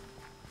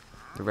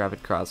the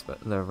rapid crossbow.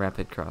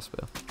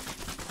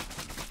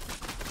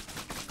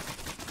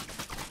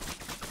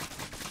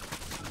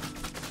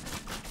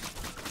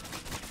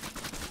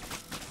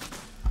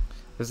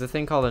 There's a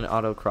thing called an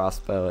auto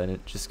crossbow, and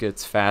it just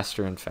gets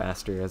faster and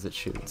faster as it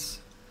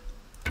shoots.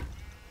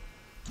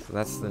 So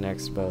that's the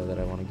next bow that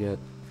I want to get.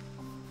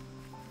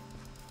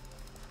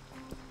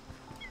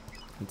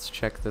 Let's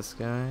check this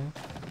guy.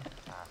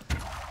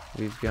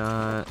 We've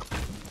got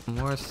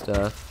more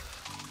stuff.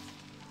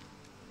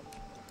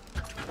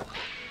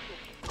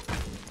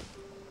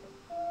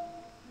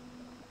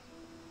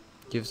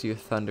 Gives you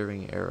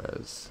thundering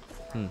arrows.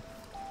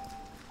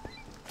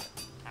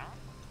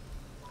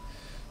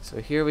 So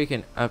here we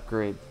can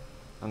upgrade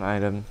an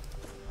item.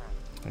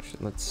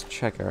 Actually, let's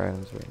check our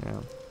items right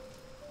now.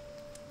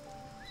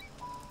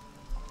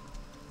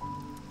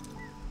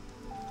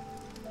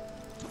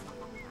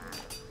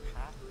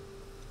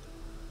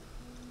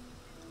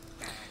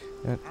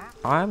 And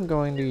I'm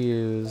going to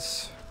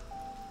use,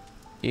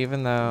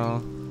 even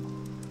though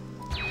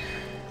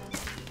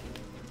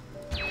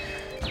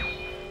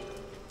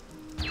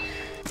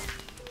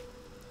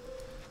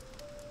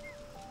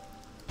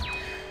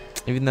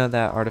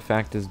that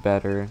artifact is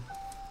better,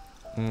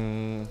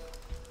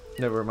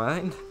 never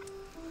mind.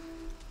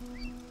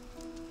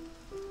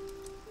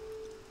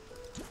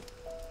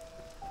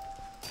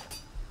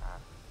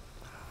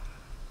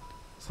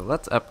 So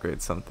let's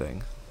upgrade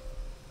something.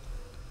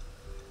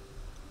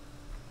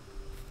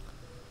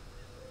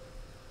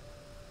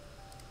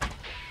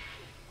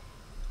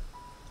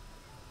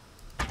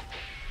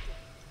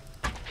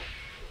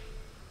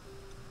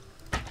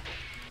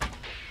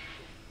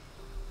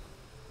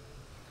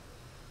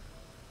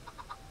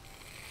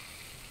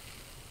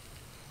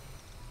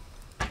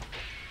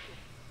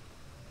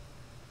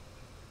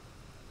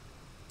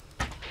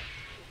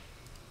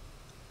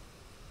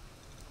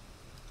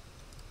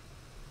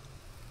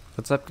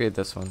 Let's upgrade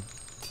this one.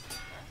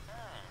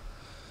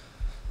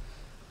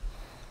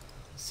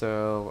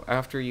 So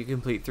after you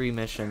complete 3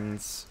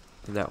 missions,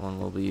 that one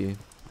will be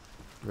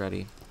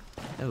ready.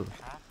 Oh,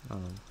 I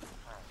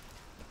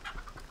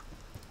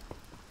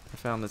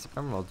found this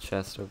emerald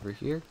chest over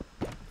here.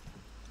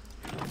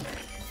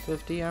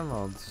 50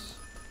 emeralds.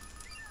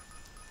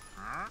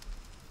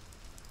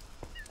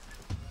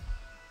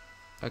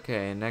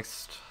 Okay,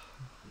 next.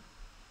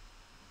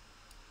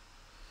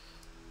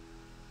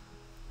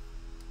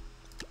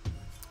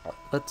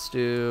 Let's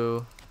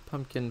do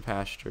pumpkin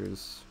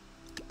pastures.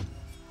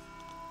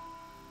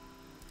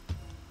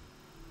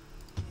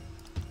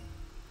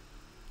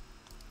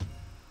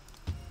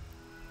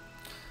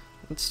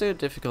 Let's do a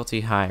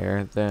difficulty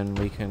higher than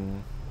we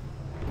can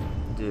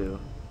do,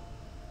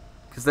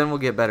 because then we'll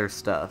get better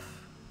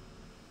stuff.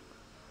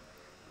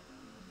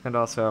 And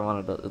also I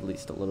wanted at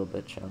least a little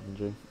bit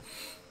challenging.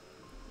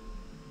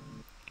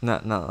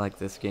 Not like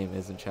this game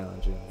isn't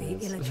challenging. The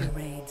Illager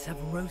raids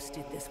have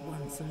roasted this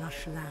once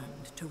lush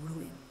land to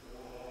ruin.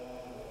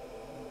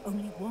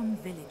 Only one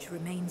village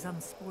remains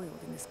unspoiled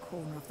in this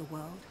corner of the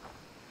world.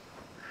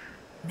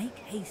 Make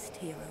haste,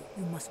 hero.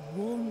 You must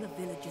warn the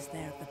villagers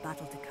there of the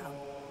battle to come.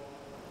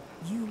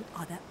 You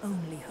are their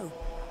only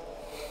hope.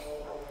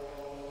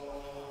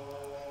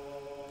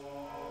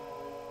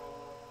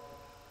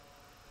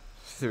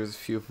 There's a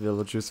few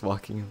villagers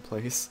walking in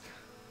place.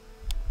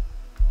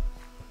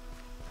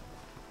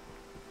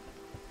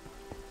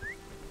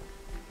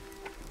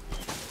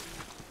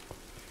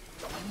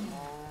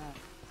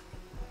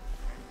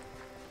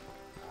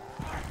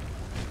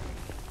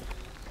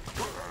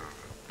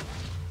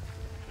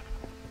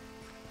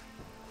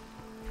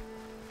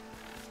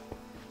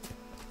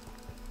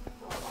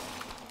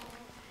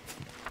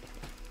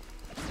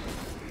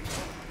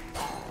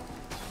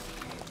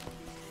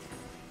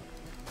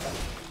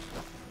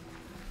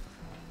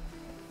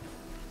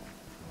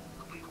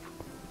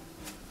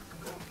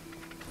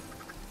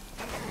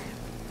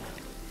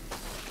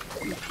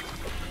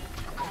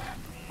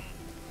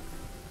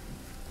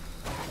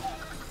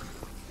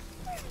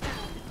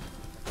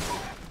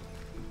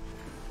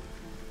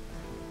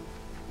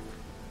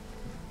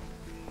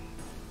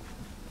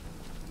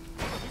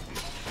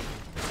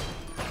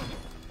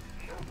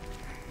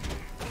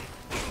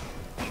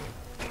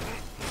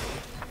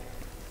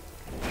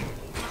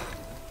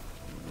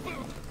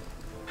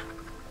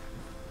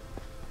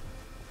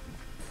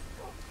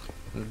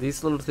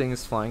 These little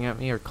things flying at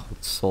me are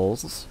called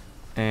souls,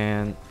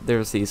 and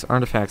there's these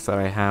artifacts that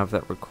I have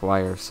that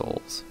require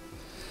souls.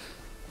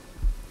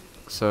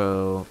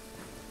 So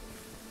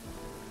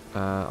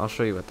I'll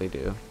show you what they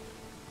do.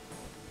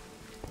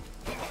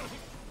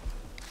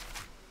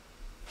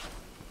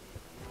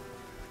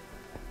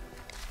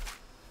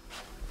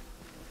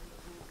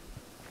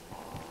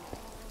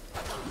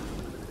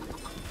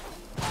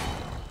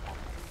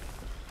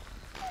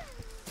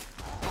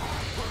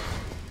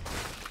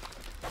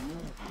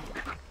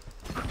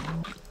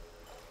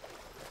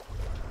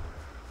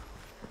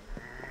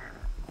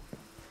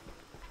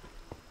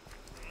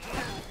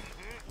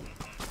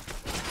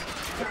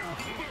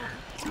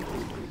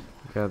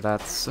 Yeah,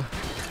 that's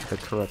the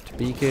corrupt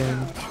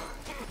beacon.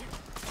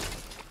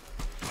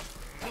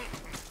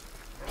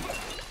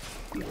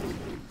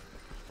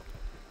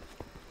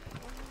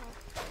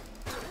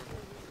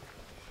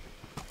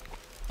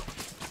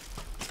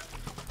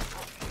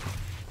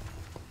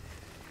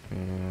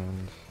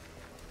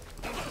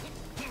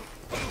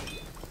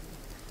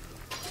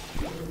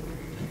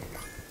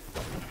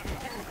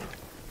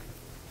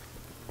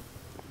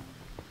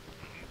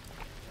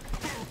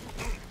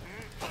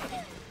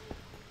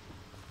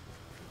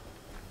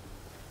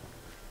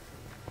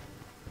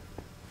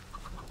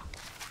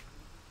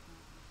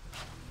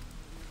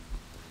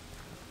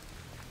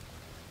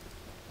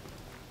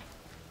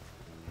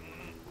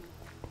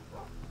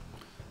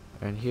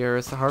 And here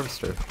is the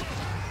harvester.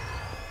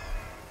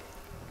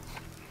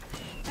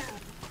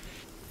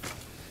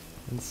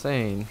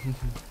 Insane. Okay,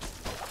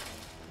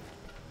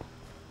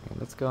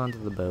 let's go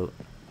onto the boat.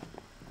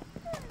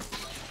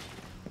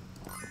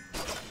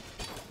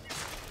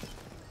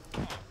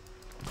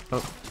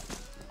 Oh.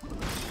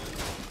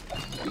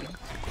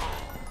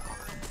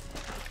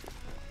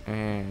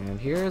 And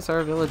here's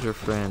our villager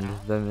friend,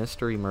 the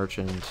mystery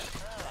merchant.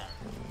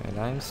 And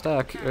I'm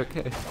stuck.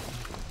 Okay.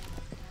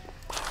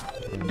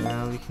 And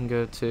now we can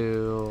go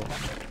to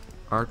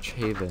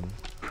Archhaven.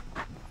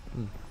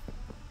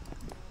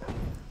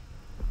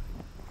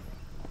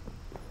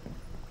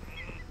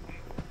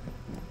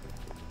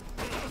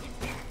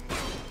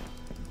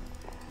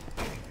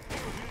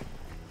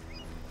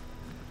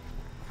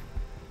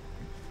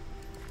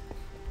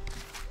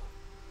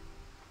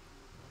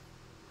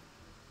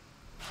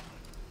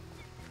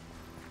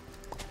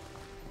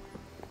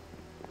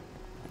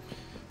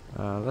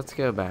 Let's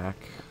go back.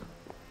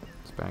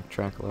 Let's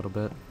backtrack a little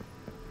bit.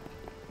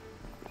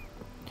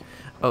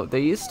 Oh, it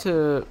used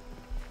to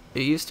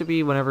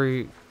be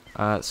whenever,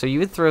 so you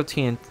would throw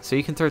TNT, so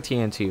you can throw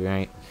TNT,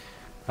 right?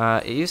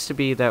 It used to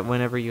be that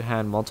whenever you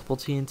had multiple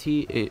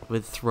TNT, it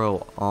would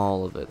throw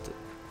all of it.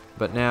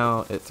 But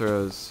now it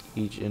throws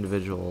each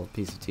individual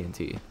piece of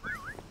TNT.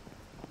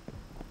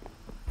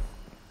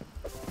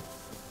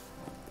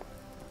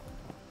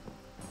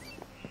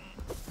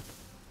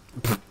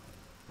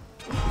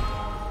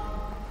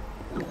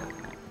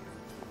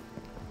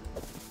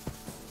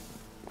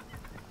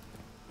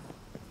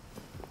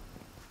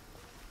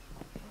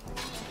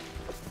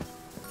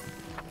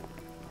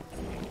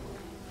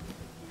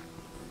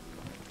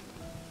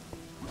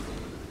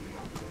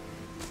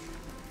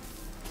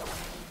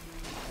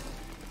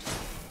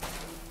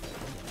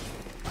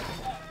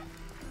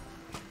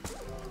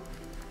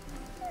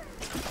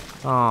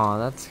 Aw,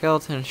 that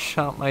skeleton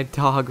shot my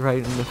dog right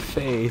in the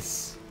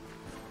face.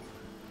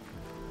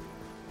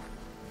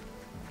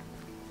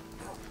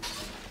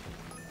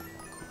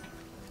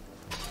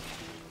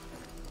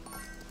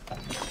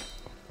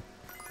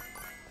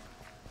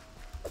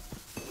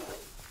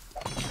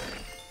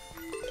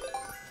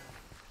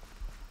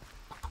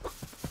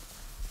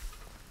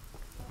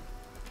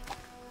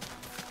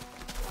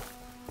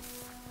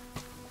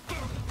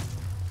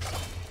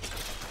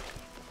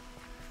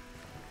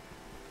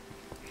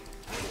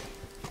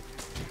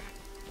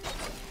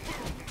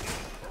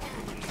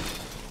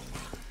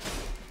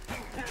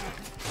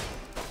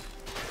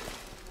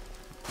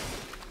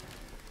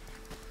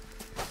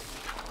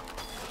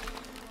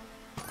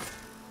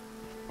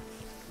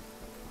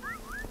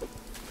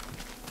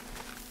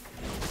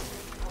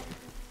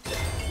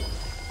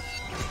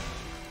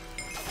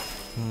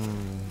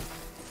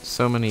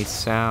 So many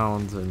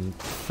sounds and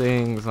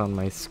things on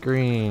my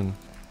screen.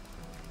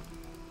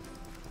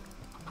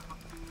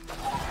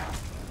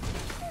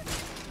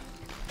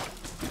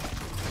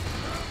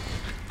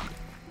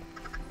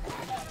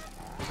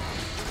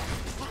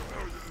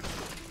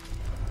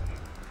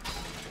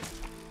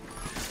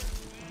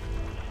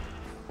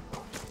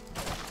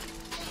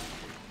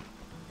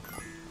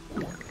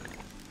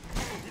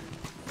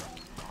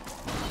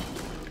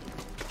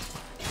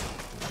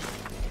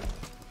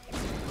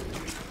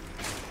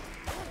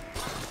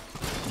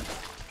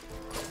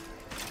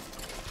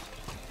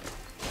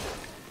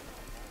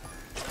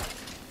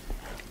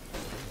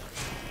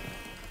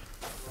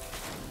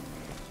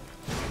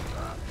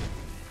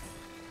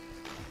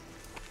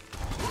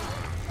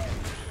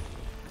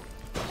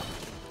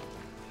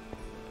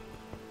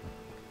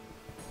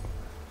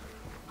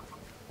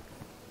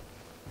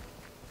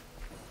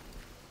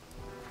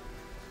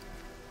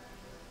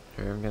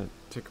 I'm gonna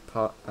take a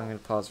pause. I'm gonna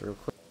pause real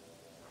quick.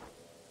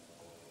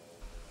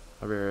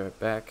 I'll be right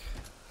back.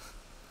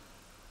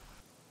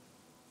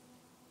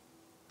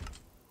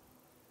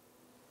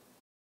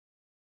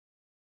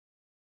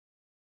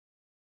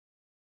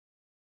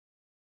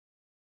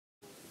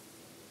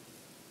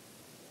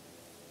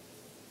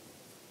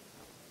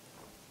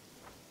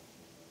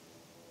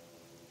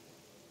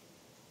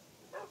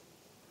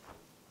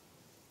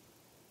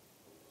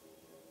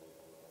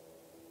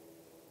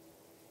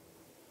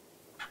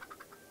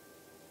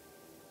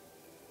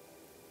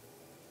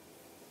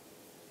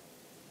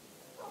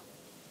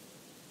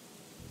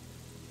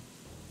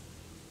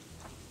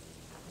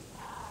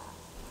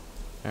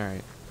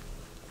 Alright.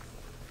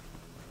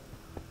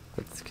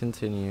 Let's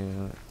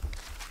continue.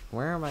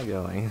 Where am I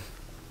going?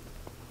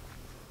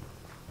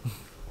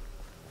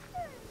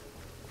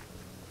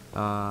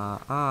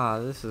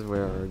 This is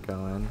where we're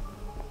going.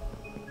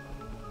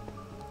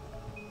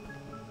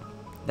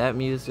 That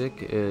music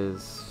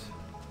is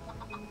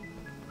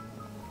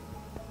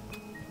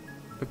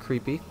a bit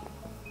creepy.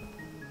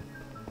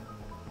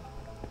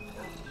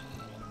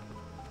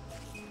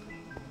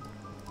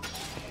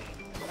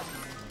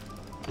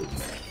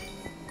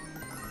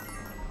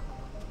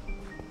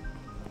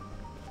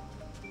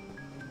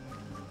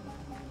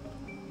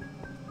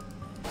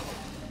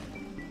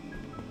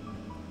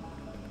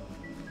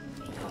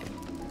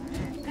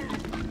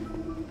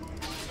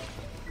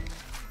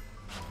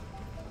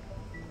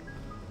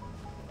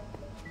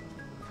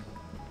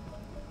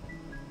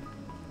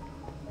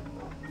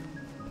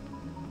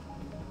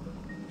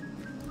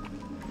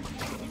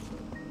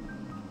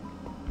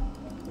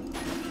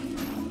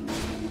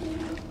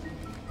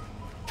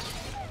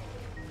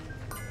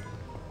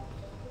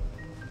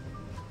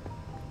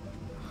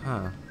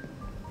 Huh.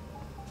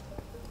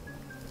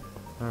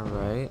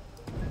 Alright.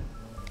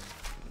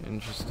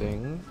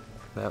 Interesting.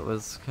 That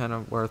was kind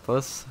of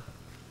worthless.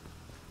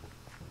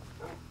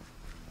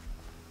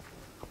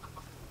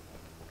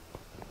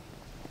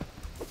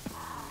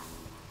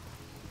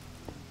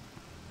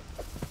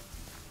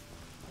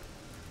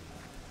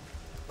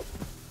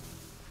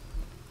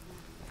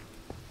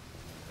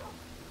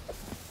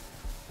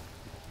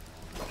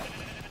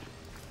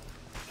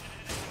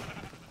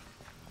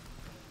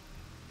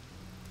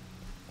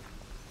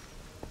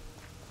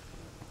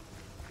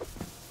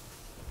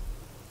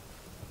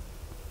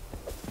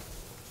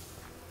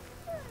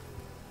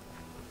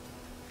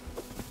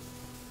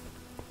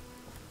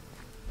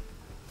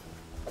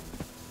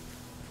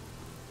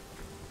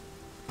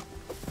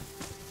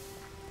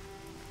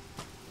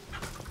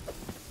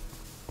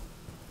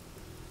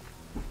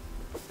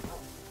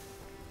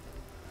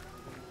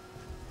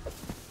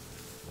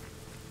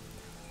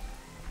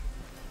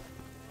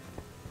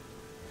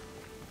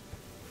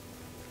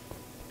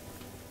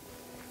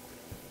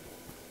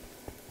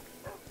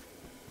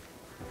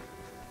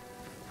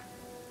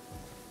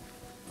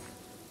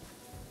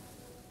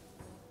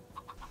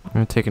 I'm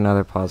gonna take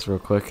another pause real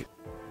quick.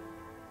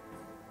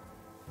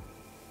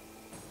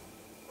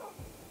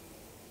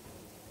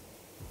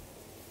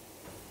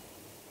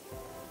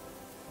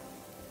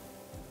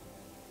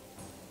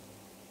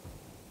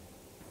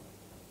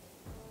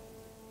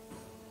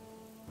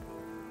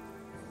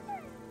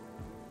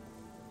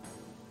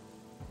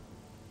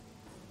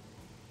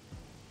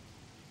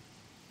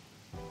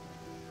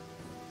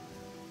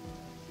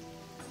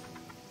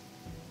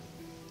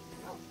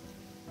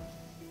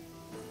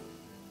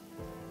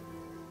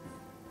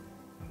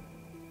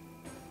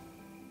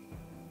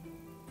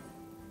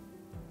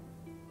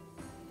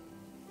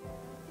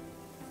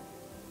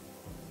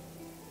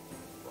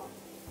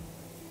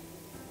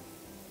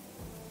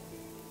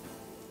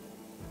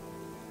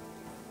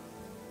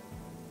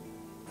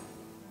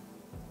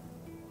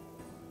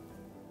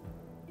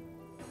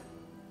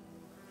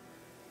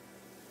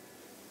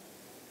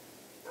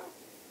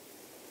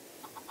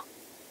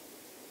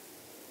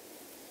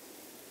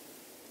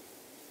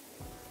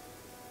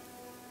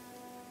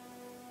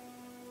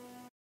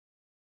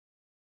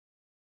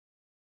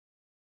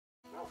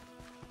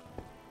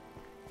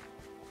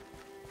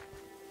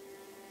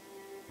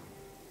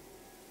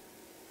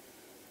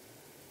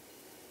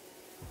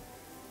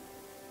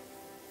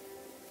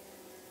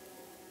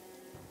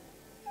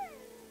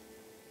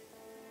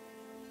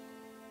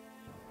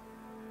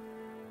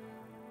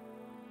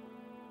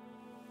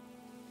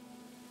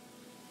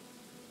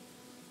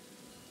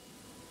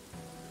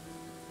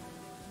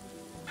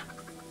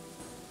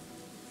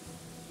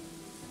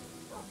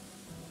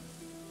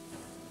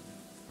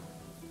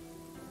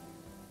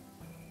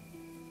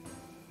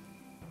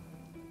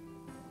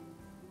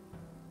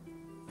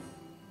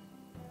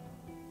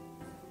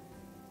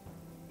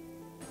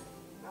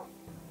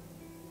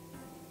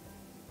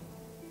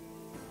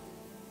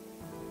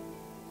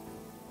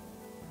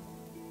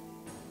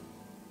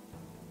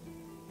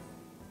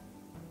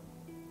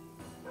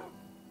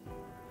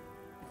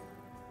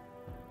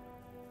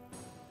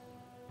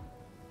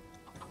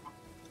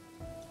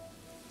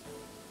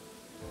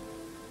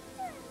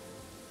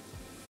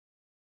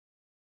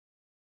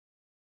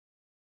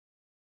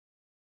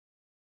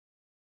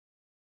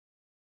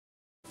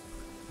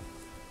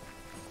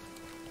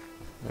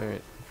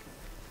 Alright.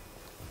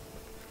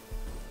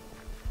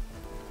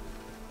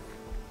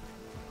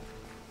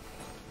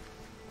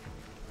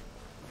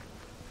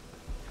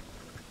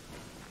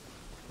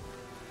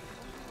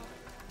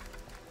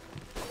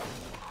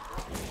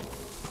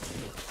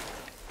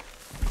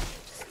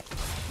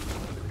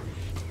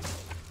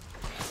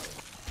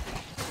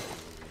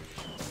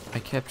 I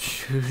kept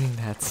shooting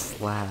that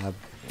slab.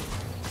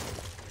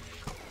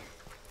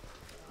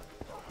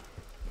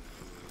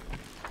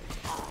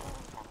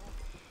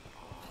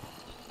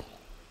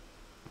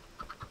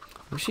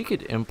 Wish you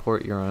could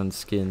import your own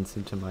skins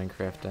into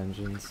Minecraft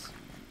Dungeons.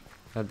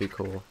 That'd be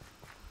cool.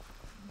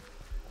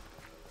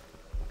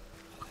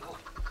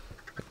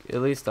 Like,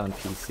 at least on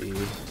PC.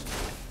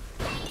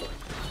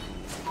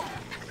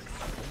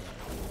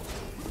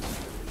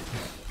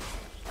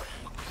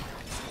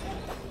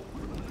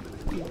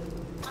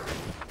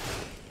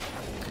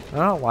 I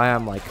don't know why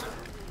I'm like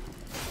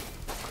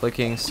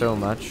clicking so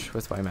much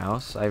with my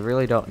mouse. I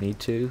really don't need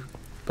to,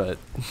 but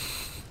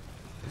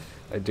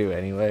I do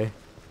anyway.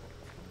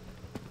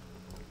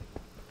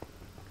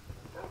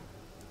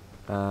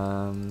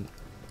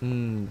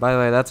 By the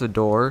way, that's a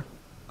door.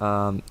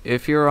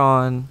 If you're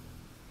on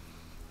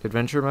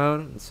adventure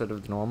mode instead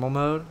of normal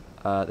mode,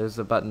 there's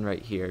a button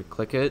right here.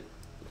 Click it,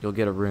 you'll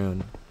get a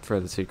rune for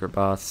the secret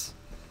boss.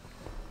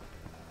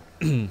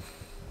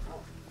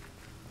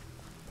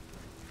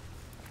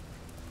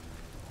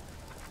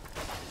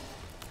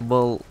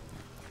 Well,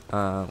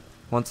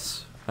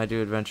 once I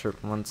do adventure,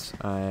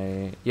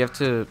 you have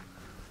to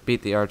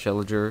beat the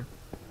Arch-Illager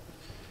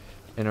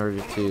in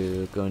order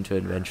to go into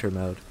adventure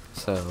mode.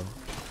 So,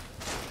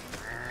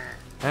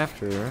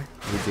 after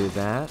we do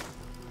that,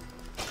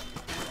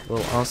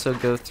 We'll also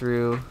go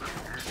through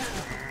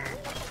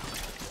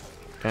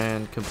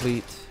and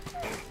complete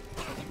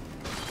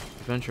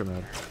adventure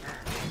mode.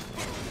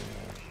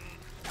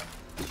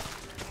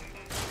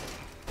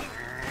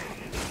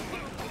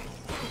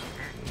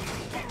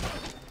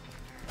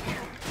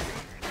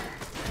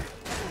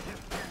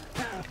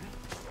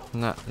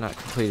 Not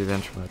complete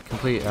adventure mode.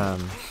 Complete the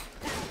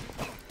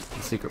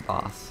secret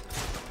boss.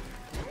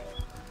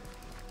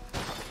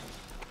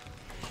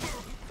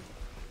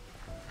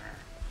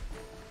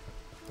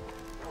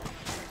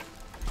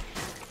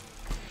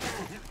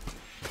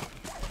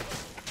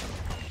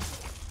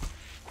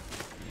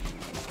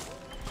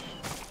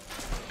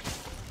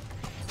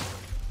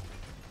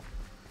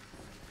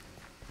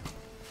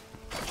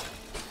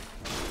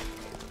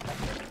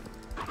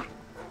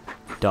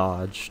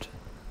 Dodged.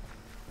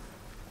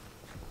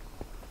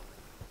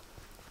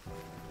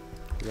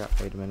 Yeah,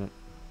 wait a minute.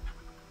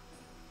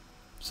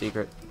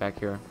 Secret, back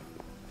here.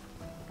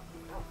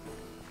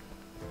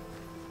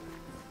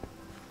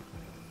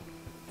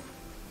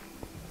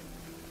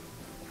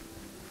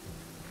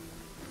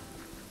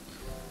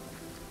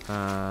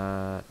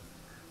 Not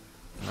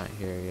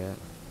here yet.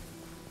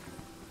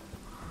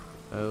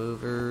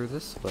 Over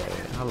this way.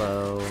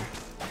 Hello.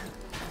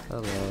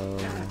 Hello.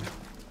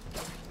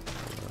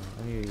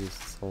 I need to use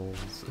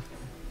souls.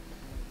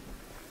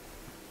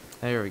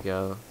 There we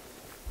go.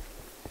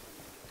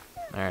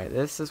 Alright,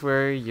 this is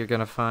where you're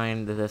gonna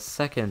find the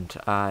second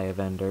eye of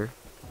Ender.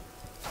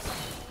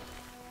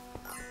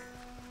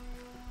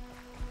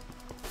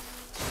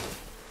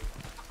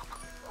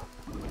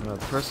 The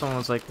first one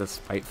was like the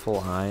spiteful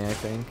eye, I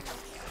think.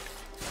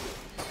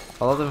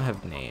 All of them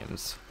have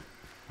names.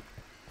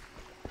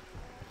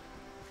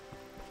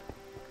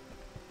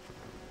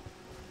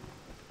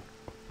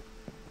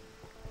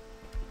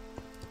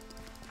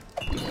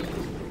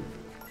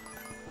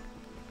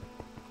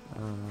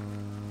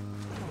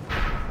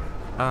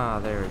 Ah,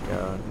 there we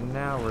go.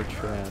 Now we're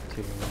trapped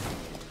here.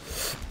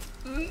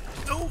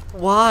 No,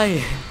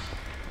 why?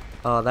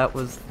 Oh, that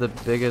was the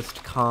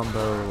biggest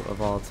combo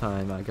of all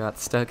time. I got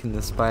stuck in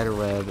the spider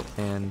web,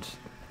 and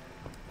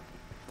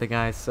the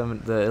guy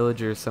summoned, the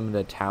illager summoned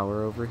a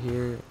tower over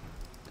here,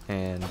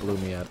 and blew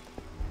me up.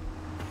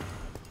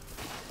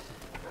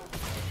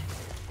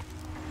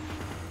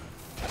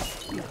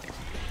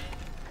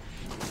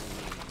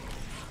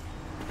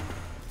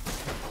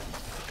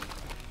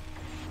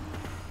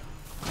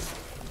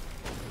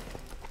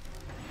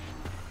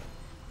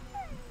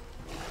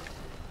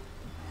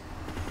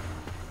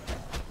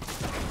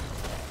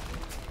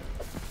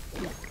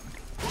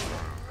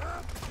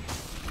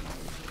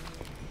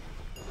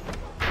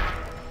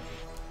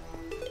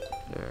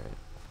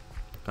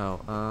 Oh,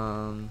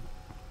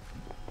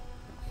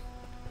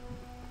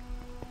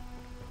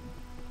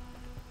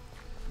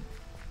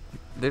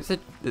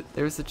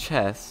 there's a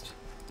chest.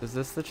 Is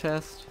this the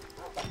chest?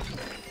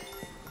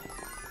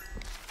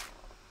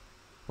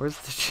 Where's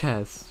the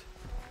chest?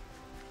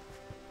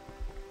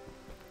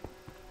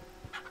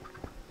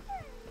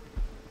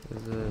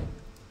 Is it?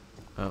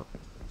 Oh.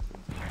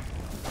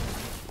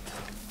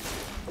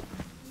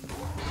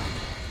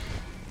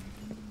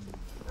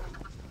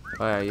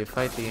 Oh yeah, you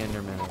fight the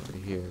Enderman over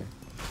here.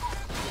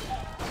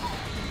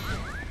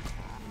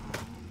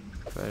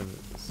 Fight him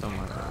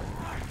somewhere over here.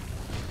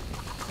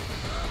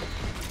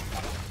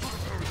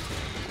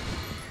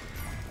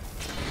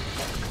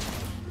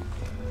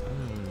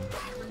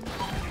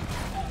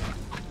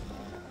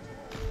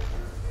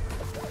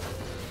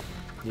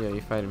 Yeah,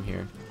 you fight him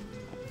here.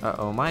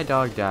 Uh-oh, my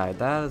dog died.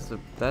 That's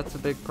a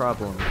big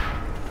problem.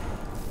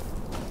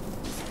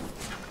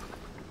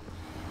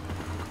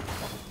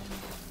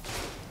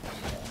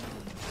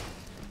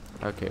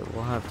 Okay,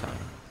 we'll have time.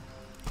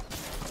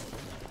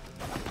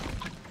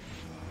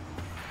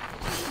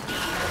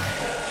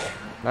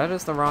 That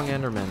is the wrong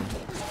Enderman.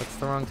 That's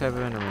the wrong type of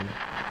Enderman.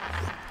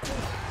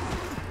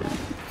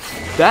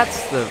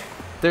 That's the...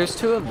 There's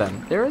two of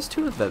them. There is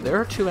two of them. There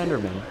are two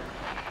Endermen.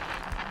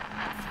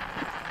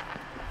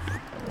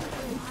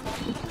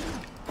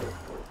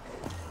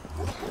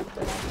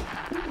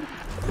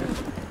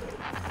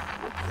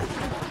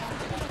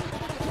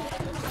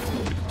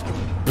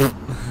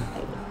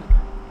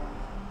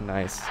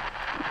 Nice.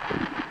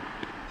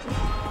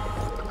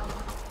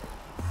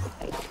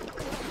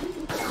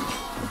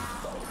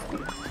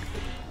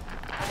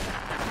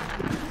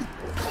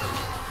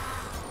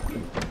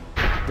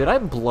 Did I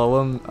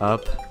blow him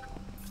up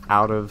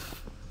out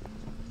of...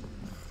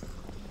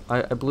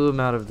 I blew him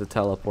out of the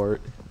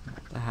teleport.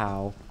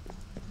 How?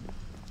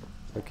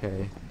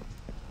 Okay.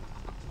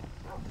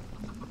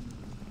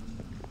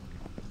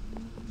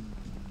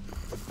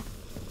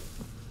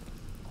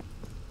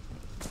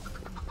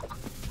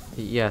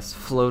 Yes,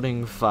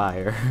 floating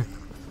fire.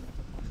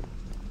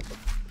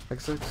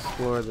 Let's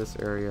explore this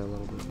area a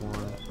little bit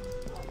more.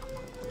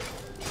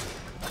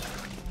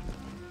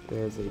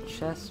 There's a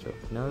chest.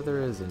 No,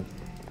 there isn't.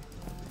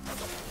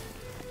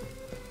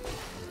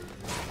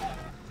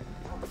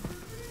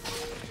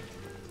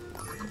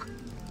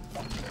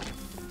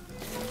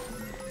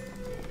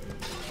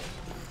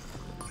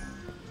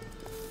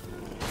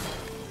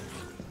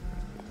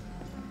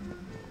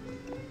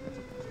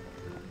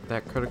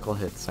 That critical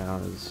hit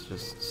sound is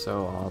just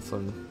so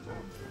awesome.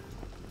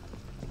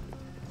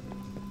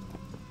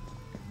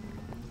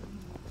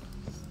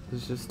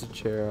 There's just a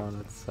chair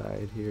on its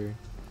side here.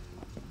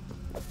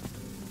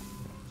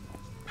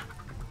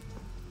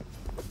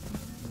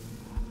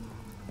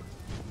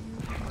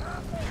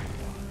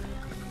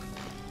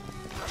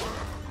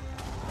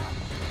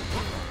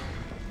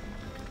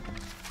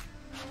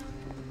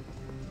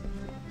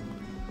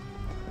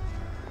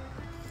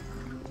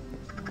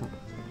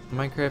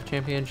 Minecraft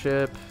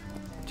Championship.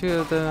 2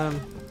 of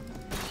them.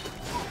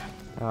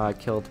 Oh, I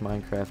killed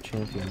Minecraft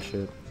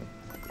Championship.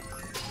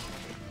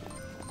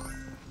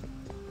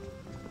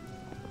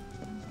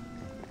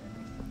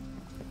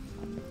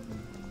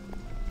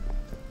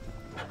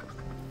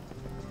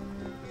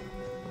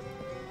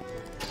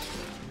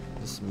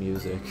 This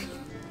music.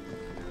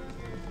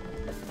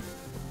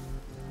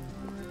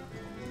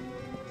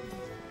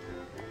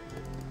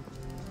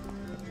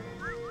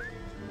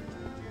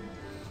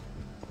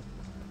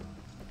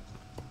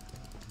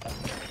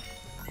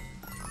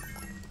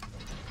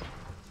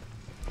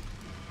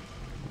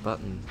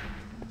 Button.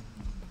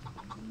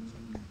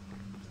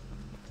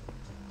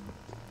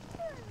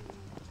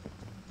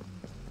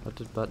 What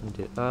did button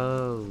do?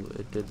 Oh,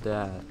 it did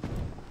that.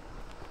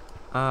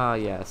 Ah,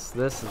 yes.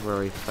 This is where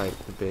we fight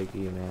the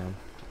biggie, man.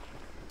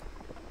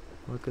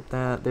 Look at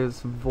that. There's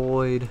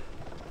Void.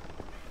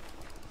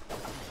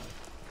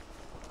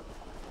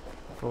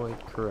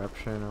 Void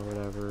corruption or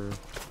whatever.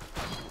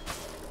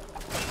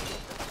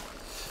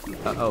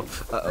 Uh-oh.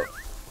 Uh-oh.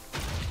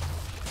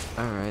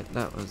 Alright,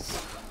 that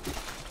was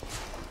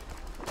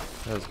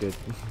good.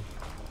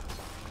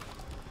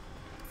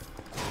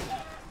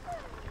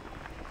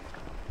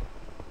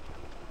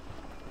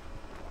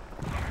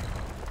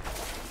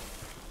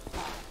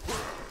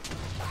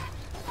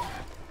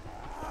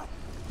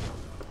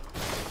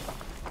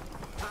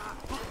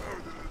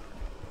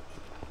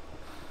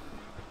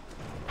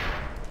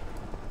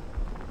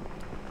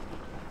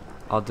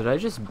 Oh, did I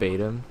just bait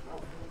him?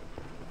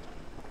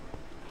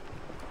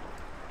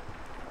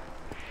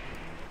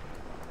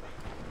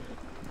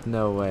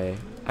 No way.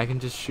 I can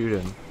just shoot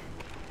him.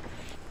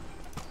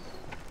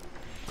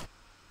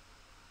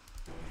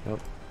 Nope.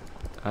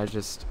 I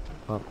just...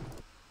 Oh.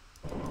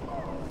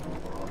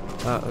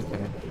 Oh,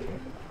 okay.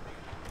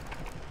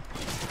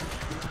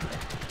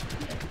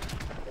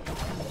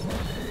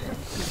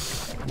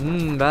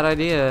 Bad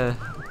idea.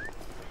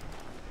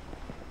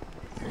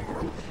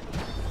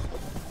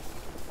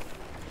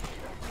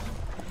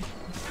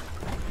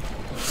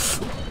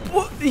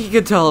 What? He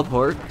could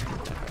teleport.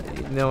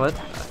 You know what?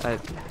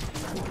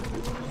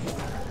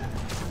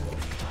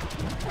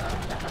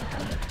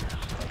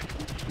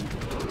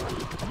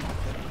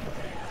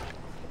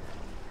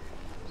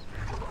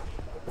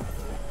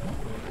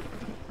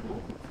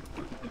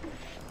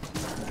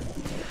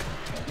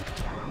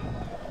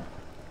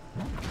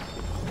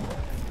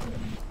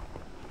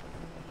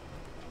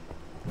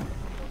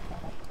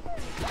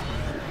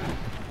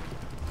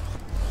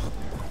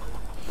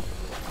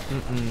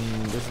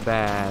 This is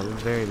bad. This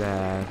is very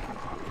bad.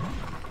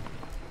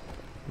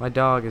 My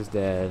dog is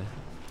dead.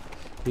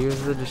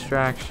 Here's the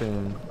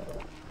distraction.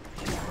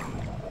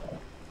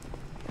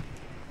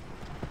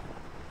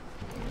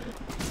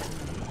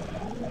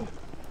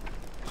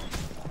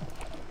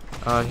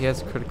 He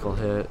has a critical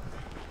hit.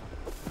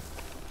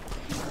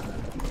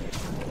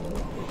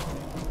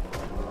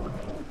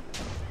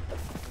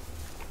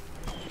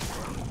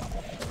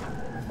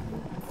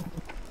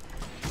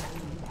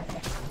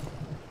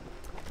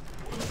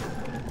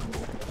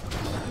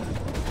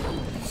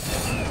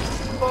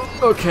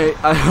 Okay,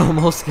 I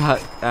almost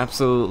got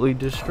absolutely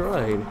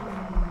destroyed.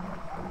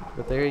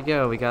 But there you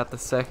go, we got the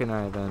second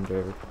eye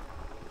vendor.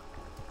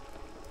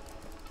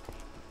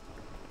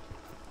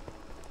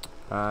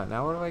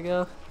 Now where do I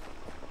go?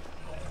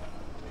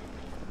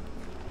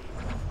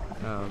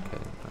 Oh,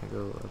 okay, I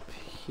go up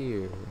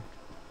here.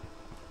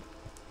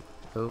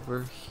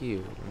 Over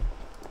here.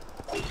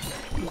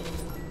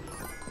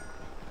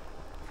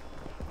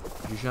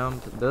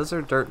 Jump. Those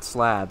are dirt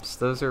slabs.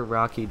 Those are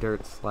rocky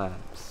dirt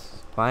slabs.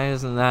 Why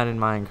isn't that in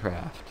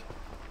Minecraft?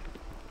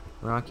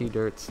 Rocky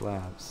dirt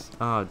slabs.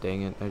 Oh,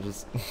 dang it. I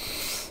just...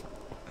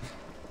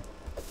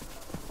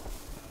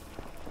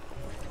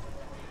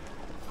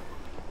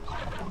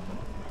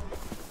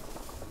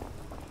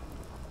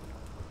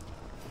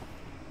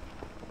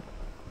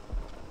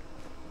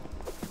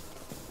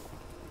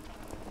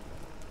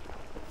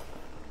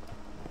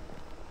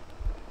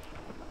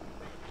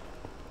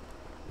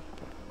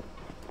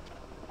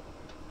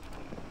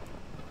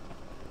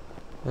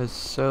 That's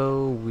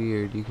so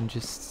weird. You can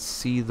just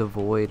see the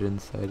void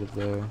inside of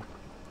there.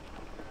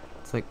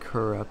 It's like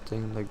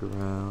corrupting the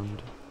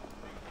ground.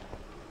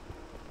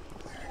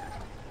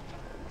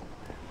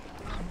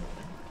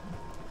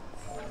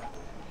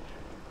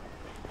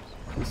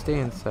 You stay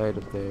inside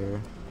of there.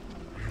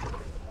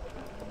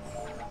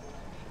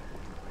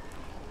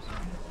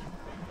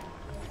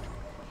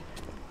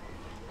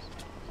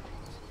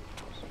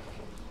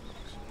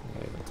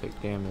 Okay, I'll take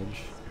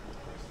damage.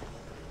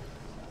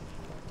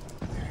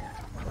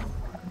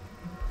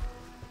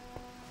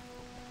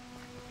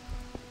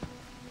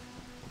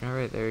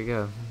 Alright, there you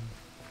go.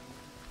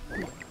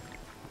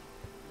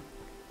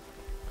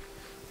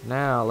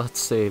 Now let's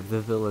save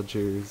the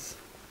villagers.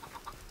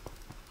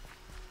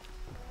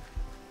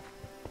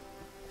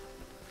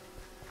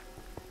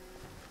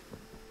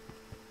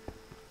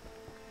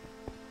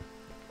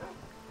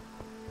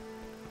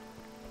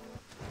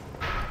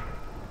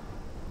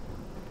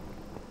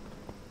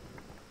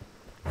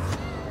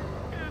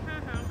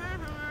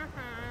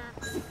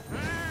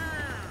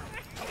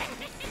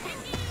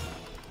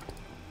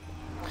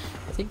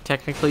 I think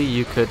technically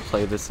you could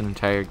play this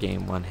entire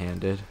game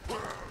one-handed.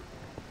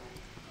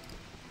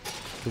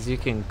 Because you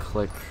can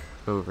click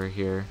over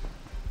here.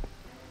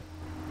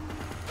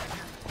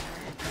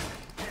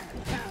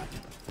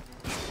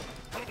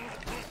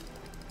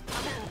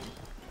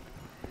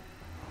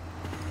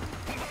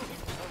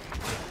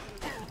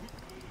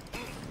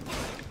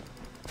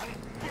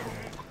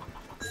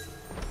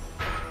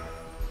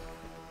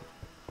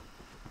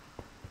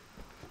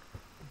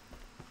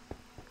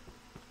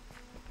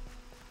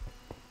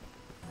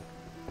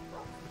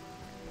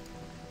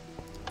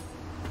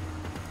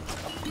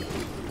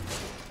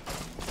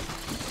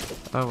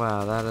 Oh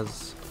wow, that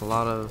is a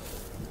lot of...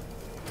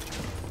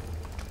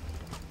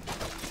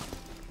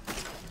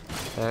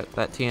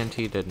 That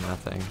TNT did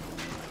nothing.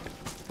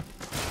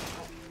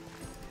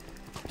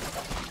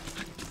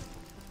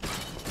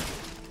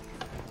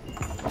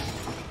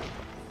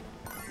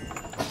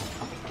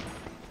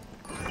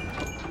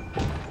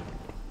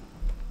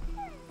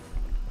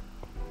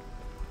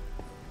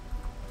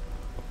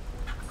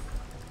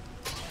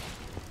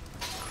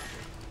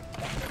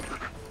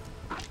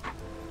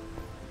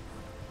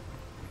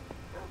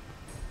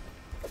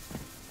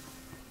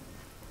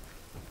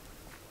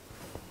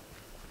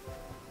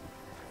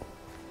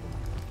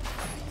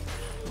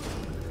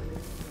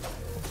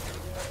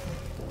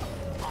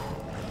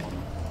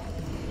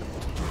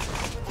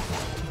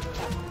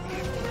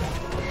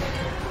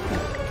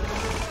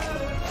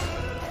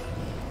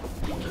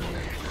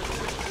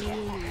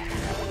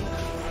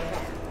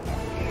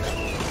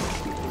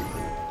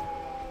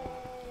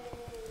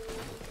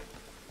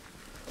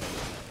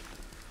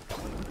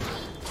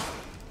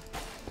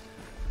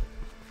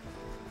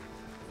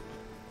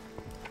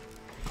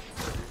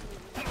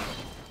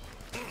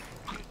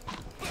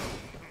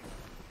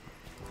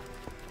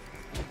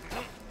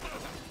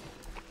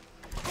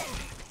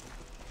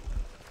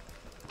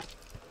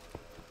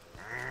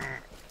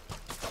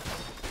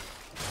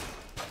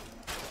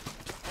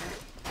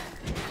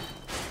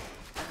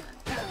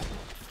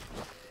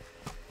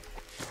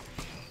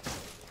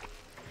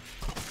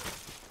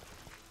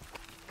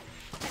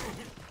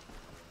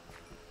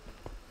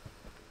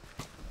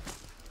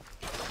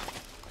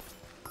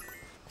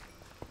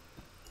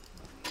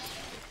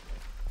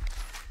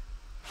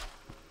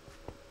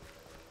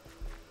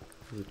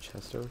 There's a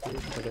chest over here?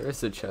 Oh, there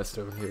is a chest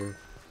over here.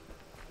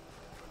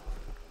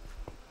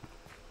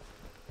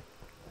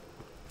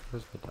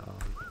 Where's the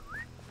dog?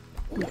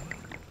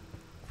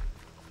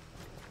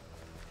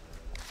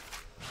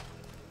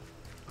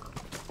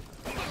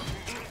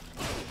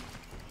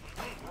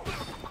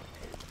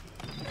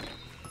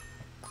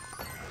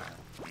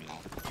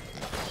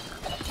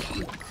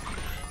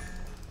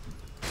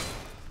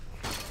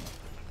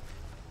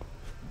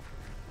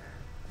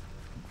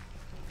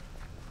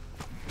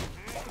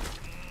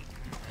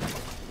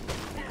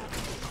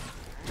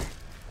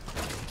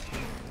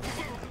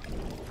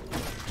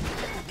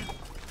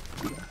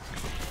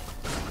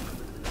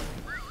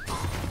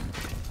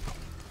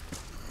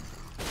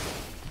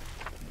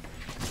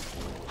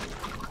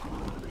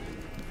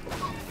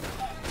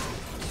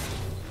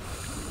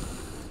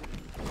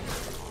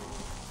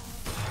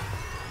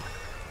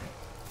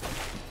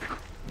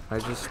 I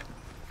just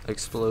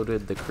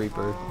exploded the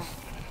creeper.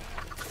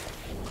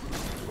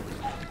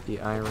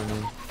 The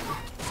irony.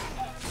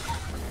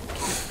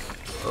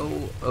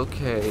 Oh,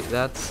 okay.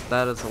 That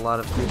is a lot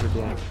of creeper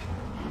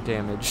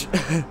damage.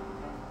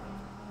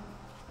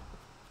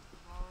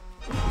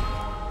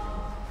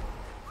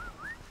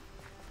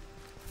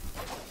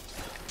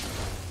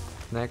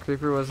 That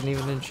creeper wasn't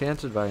even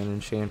enchanted by an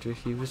enchanter.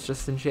 He was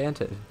just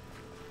enchanted.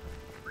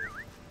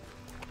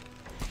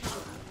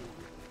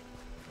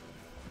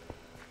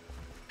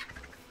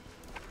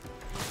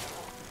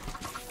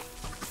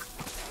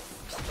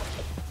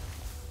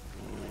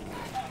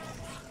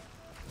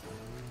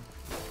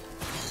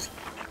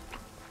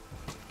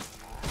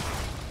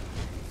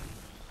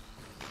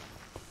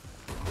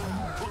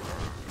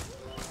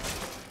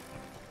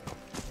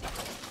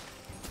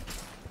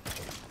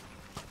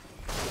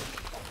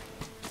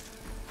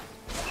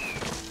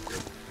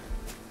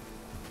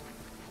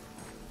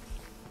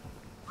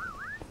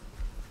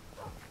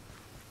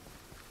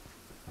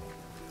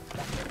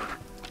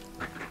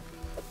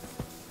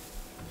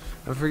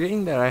 I'm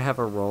forgetting that I have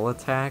a roll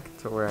attack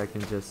to where I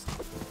can just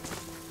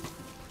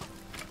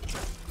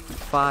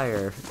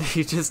fire.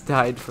 He just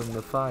died from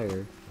the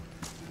fire.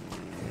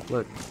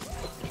 Look.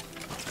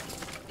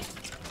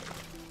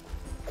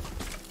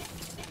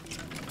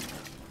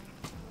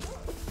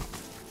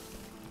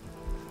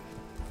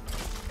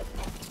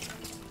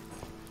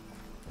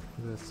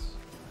 This.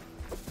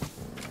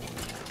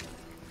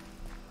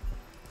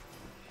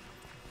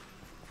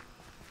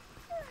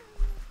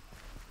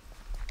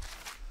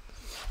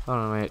 Oh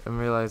no, wait, I'm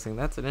realizing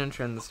that's an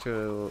entrance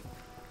to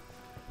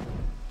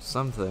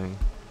something.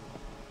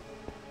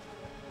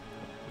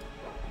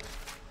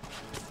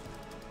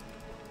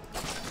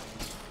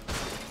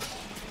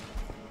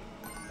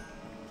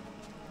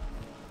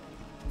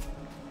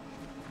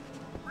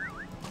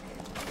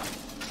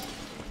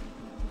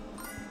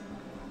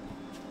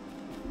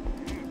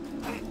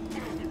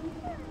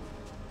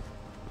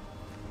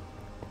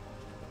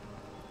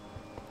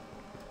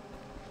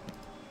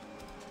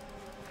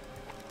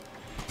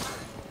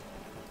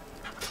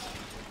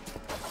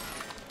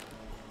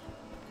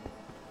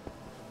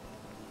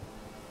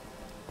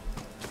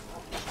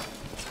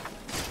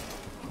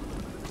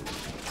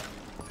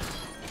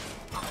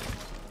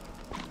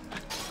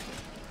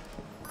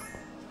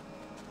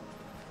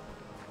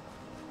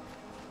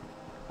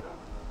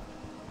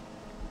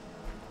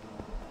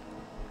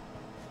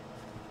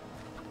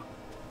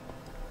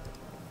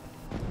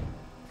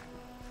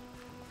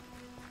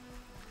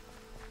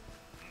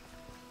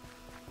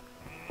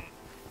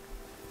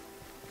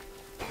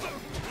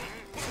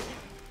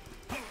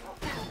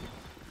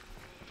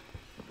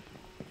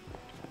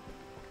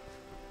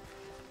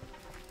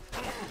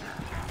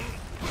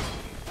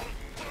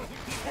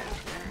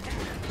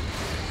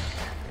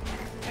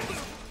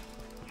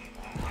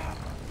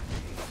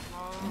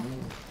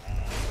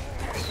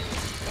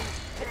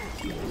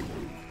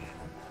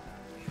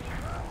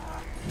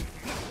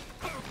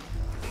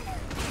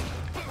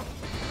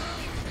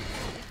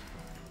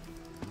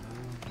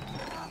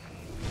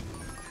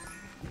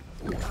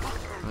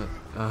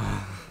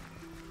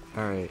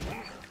 Alright.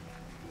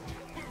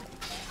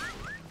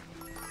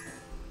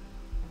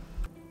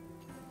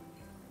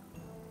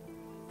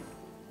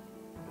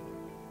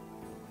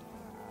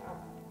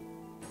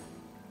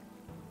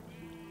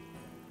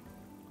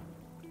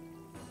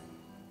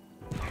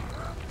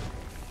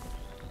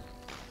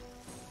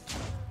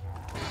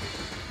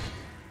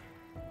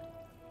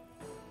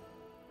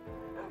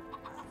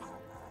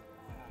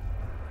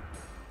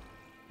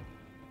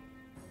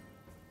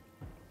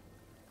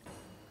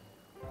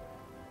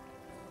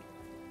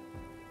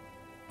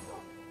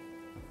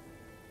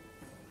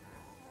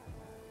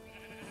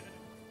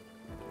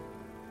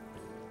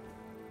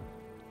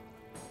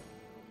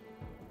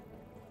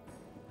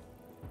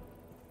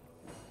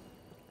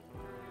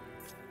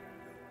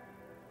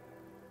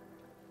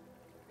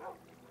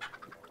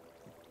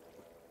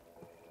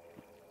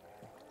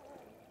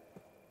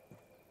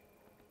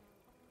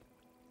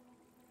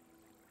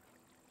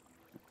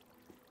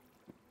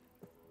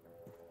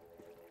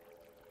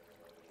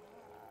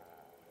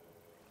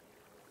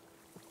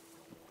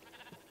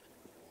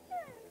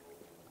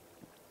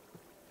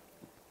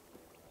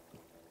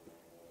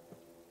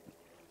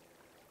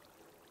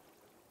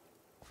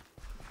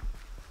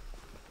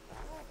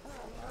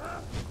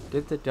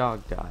 Did the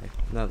dog die?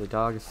 No, the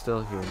dog is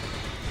still here.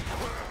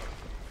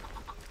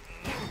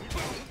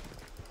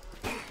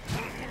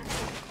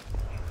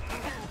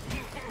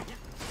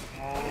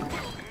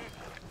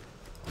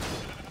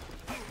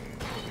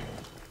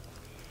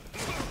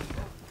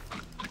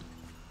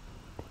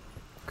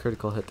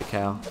 Critical hit the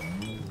cow.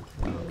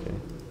 Okay.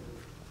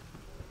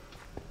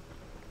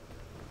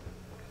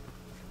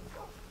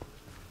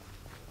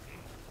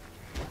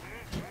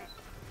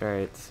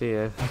 Alright, see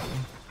ya.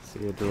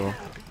 See ya, duel.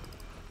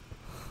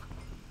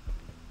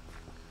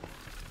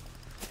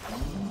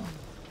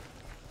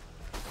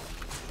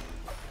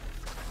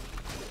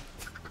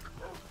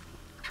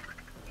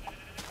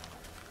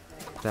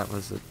 That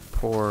was a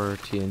poor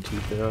TNT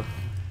throw.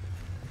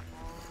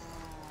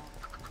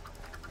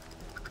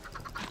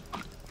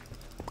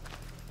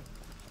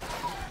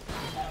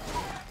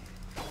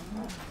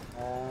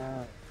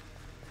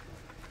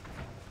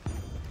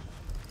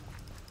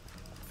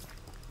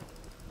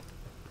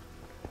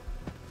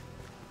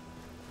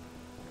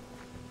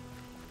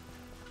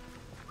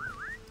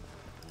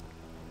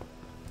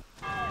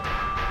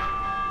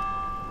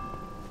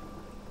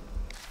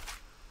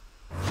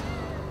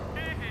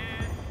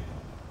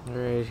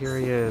 Alright, here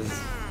he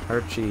is.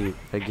 Archie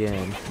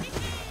again.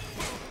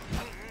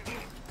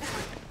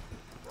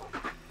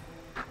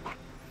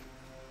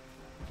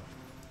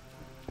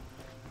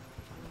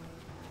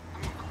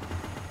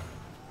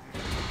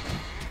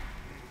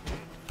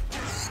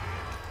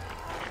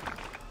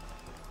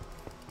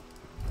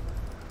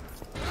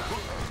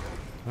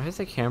 Why is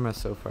the camera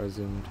so far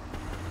zoomed?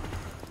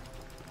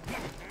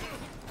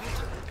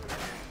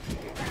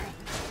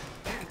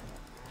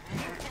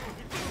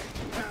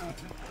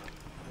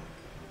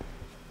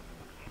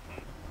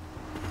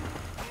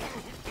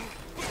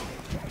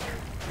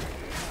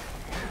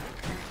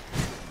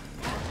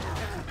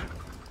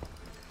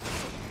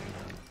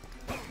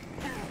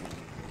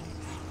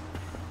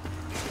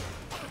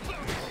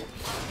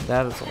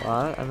 That is a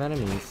lot of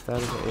enemies.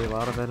 That is a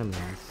lot of enemies.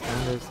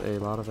 And there's a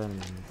lot of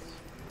enemies.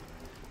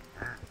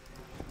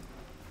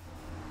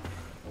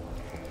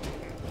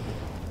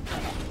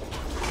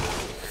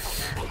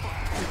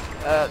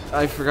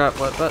 I forgot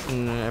what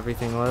button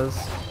everything was.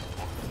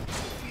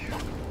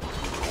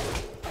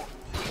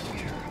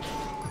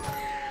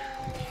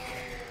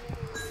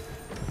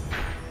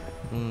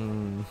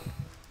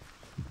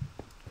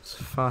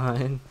 It's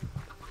fine.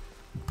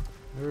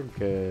 We're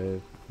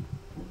good.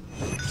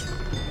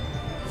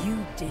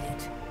 You did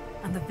it,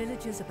 and the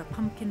villagers of the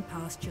pumpkin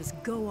pastures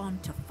go on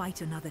to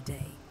fight another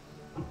day.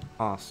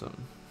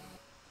 Awesome.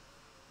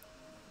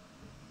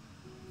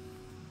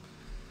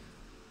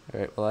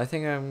 Alright, well I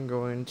think I'm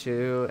going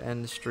to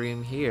end the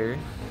stream here.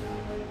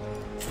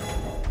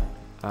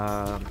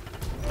 I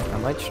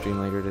might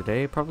stream later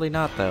today, probably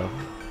not though.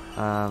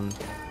 I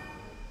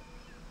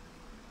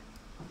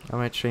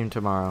might stream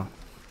tomorrow.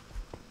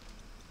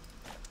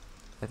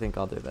 I think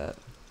I'll do that.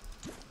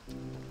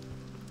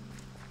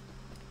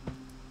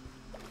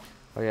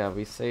 Oh yeah,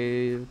 we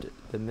saved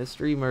the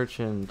mystery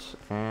merchant,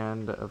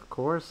 and of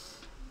course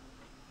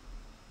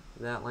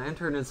that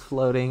lantern is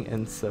floating,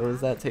 and so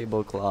is that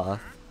tablecloth.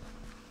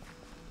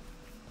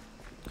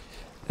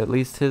 At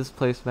least his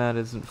placemat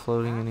isn't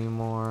floating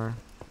anymore.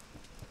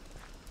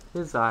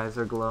 His eyes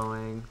are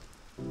glowing.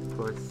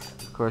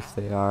 Of course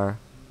they are.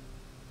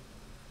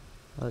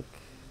 Look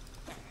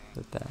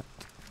at that.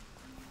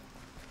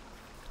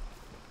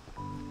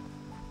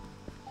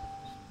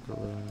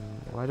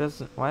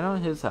 Why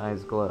don't his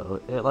eyes glow?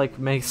 It like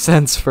makes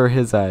sense for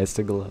his eyes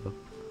to glow.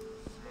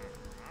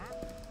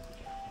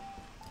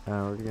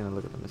 We're gonna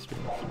look at the mystery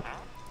merchant.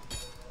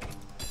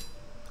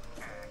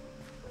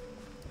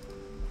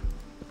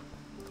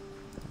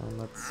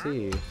 Let's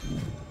see.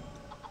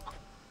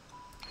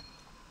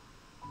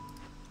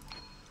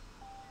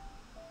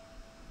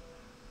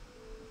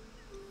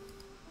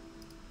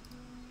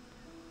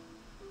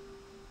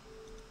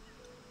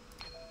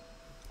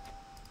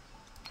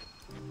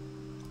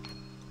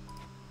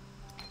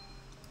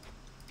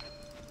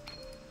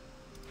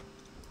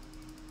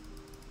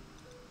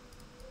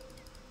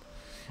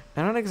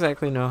 I don't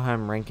exactly know how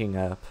I'm ranking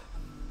up.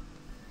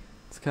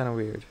 It's kind of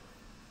weird.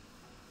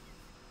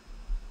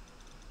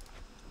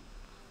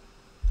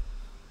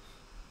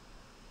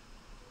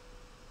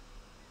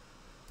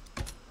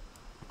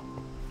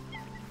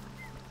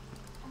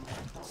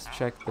 Let's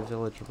check the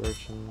village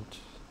merchant.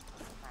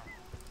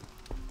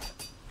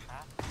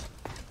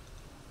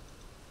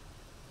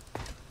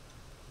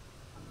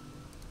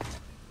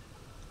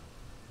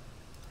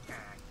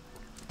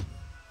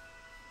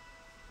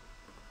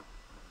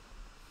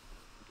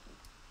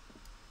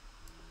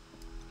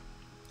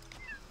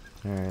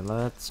 Alright,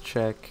 let's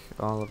check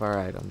all of our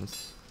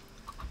items.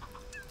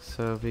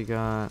 So we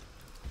got a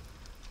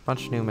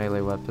bunch of new melee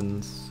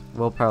weapons.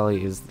 We'll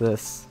probably use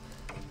this.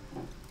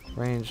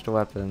 Ranged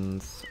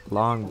weapons,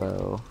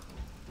 longbow.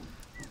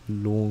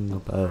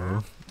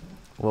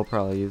 We'll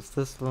probably use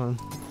this one.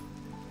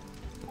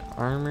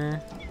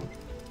 Armor.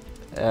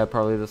 Yeah,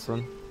 probably this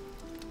one.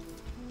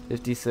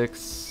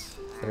 56,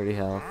 30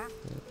 health.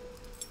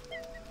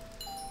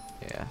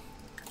 Yeah.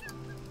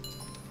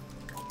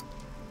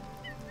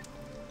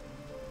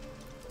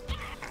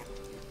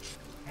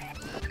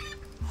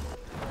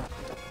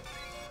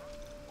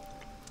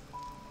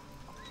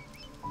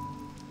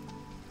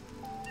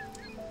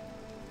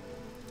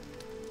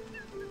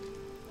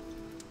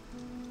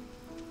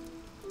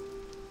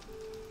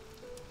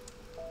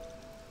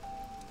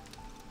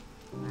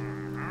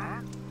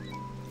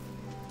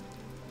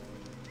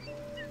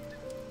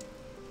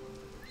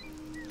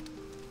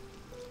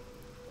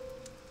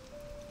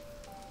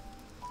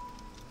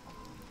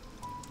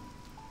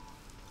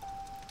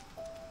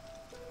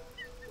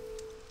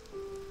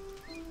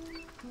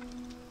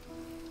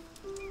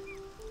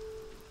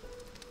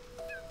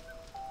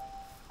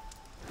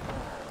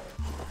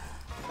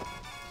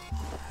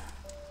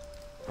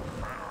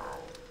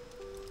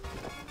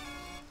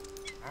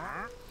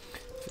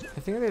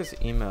 I think there's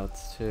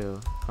emotes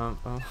too.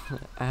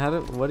 I had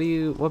it.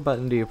 What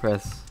button do you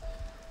press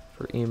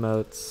for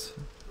emotes?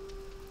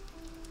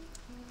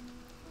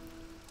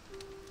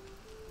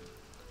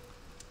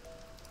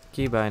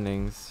 Key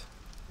bindings.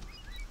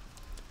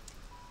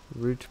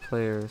 Root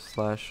player /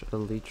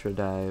 Elytra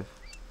dive.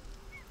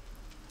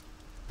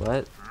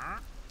 What?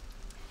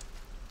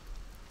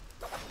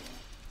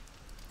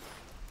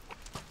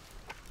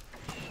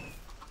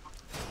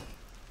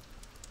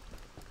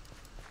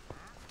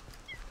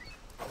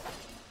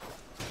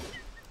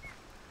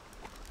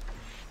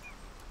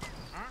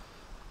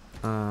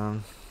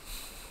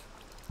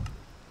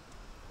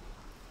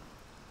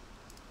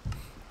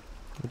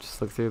 Let me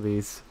just look through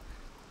these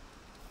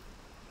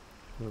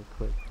real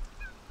quick.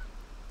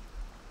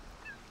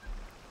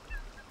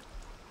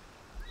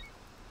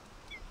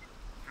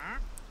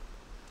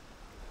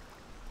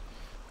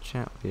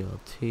 Chat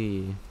wheel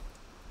T.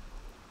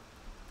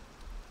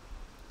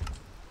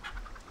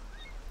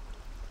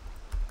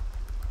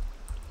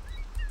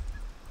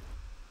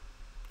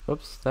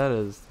 Oops, that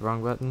is the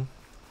wrong button.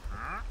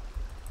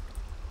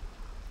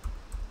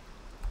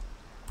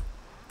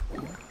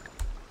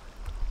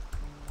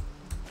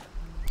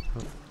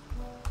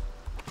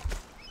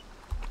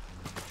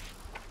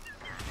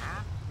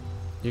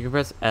 You can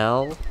press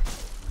L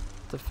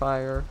to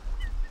fire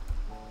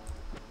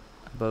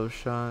a bow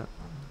shot.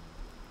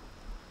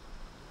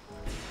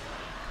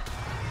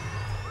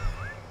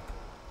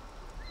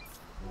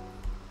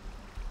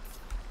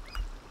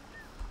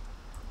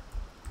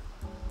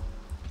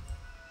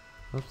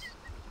 Oops.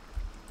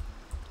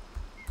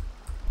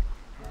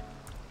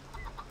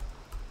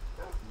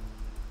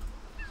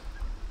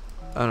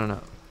 I don't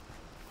know.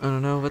 I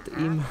don't know what the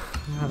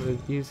how to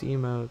use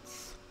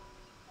emotes.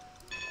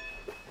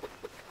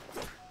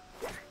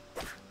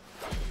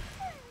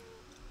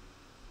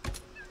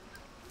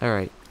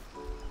 Alright.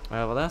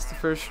 Well, that's the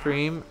first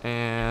stream,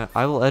 and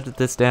I will edit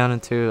this down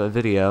into a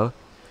video.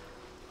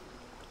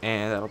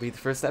 And that'll be the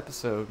first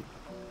episode.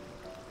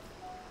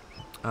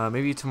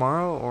 Maybe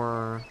tomorrow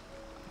or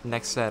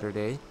next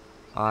Saturday,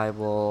 I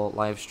will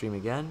live stream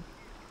again.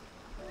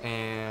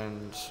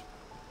 And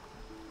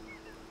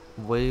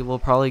we will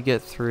probably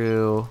get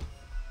through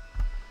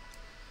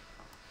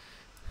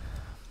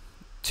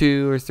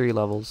 2 or 3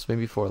 levels,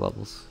 maybe 4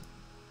 levels.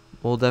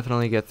 We'll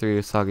definitely get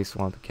through Soggy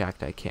Swamp and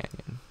Cacti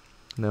Canyon.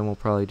 And then we'll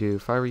probably do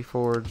Fiery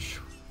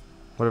Forge,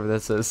 whatever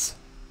this is,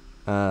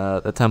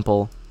 the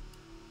temple.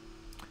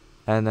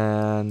 And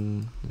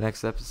then the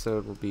next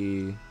episode will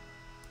be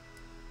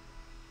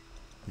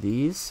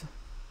these.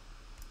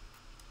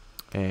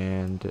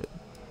 And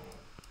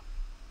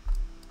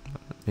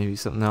maybe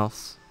something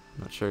else.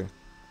 I'm not sure.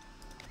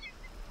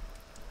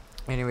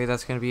 Anyway,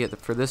 that's going to be it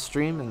for this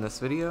stream and this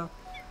video.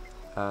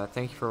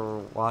 Thank you for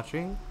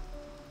watching.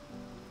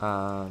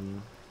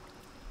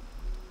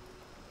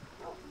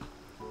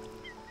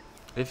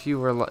 If you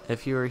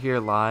were here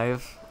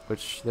live,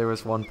 which there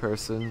was one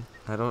person,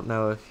 I don't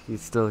know if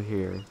he's still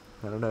here.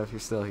 I don't know if you're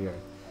still here.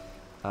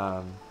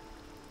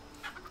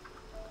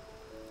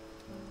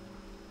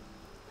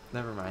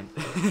 Never mind.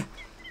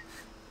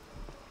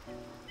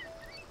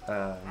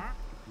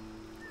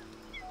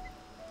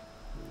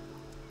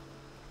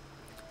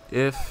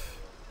 If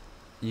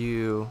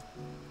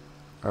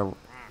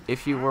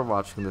you were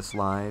watching this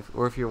live,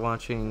 or if you're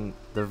watching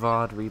the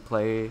VOD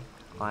replay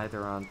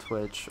either on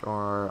Twitch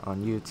or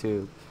on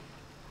YouTube,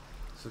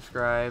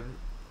 subscribe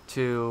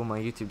to my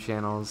YouTube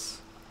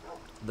channels,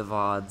 the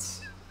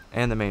VODs,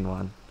 and the main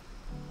one.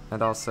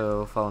 And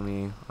also follow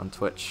me on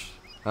Twitch.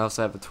 I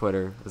also have a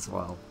Twitter as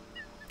well.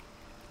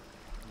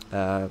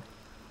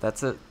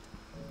 That's it.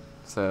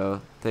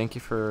 So, thank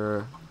you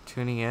for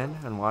tuning in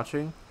and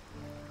watching.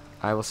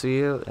 I will see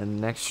you in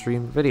the next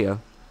stream video.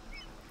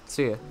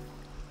 See ya.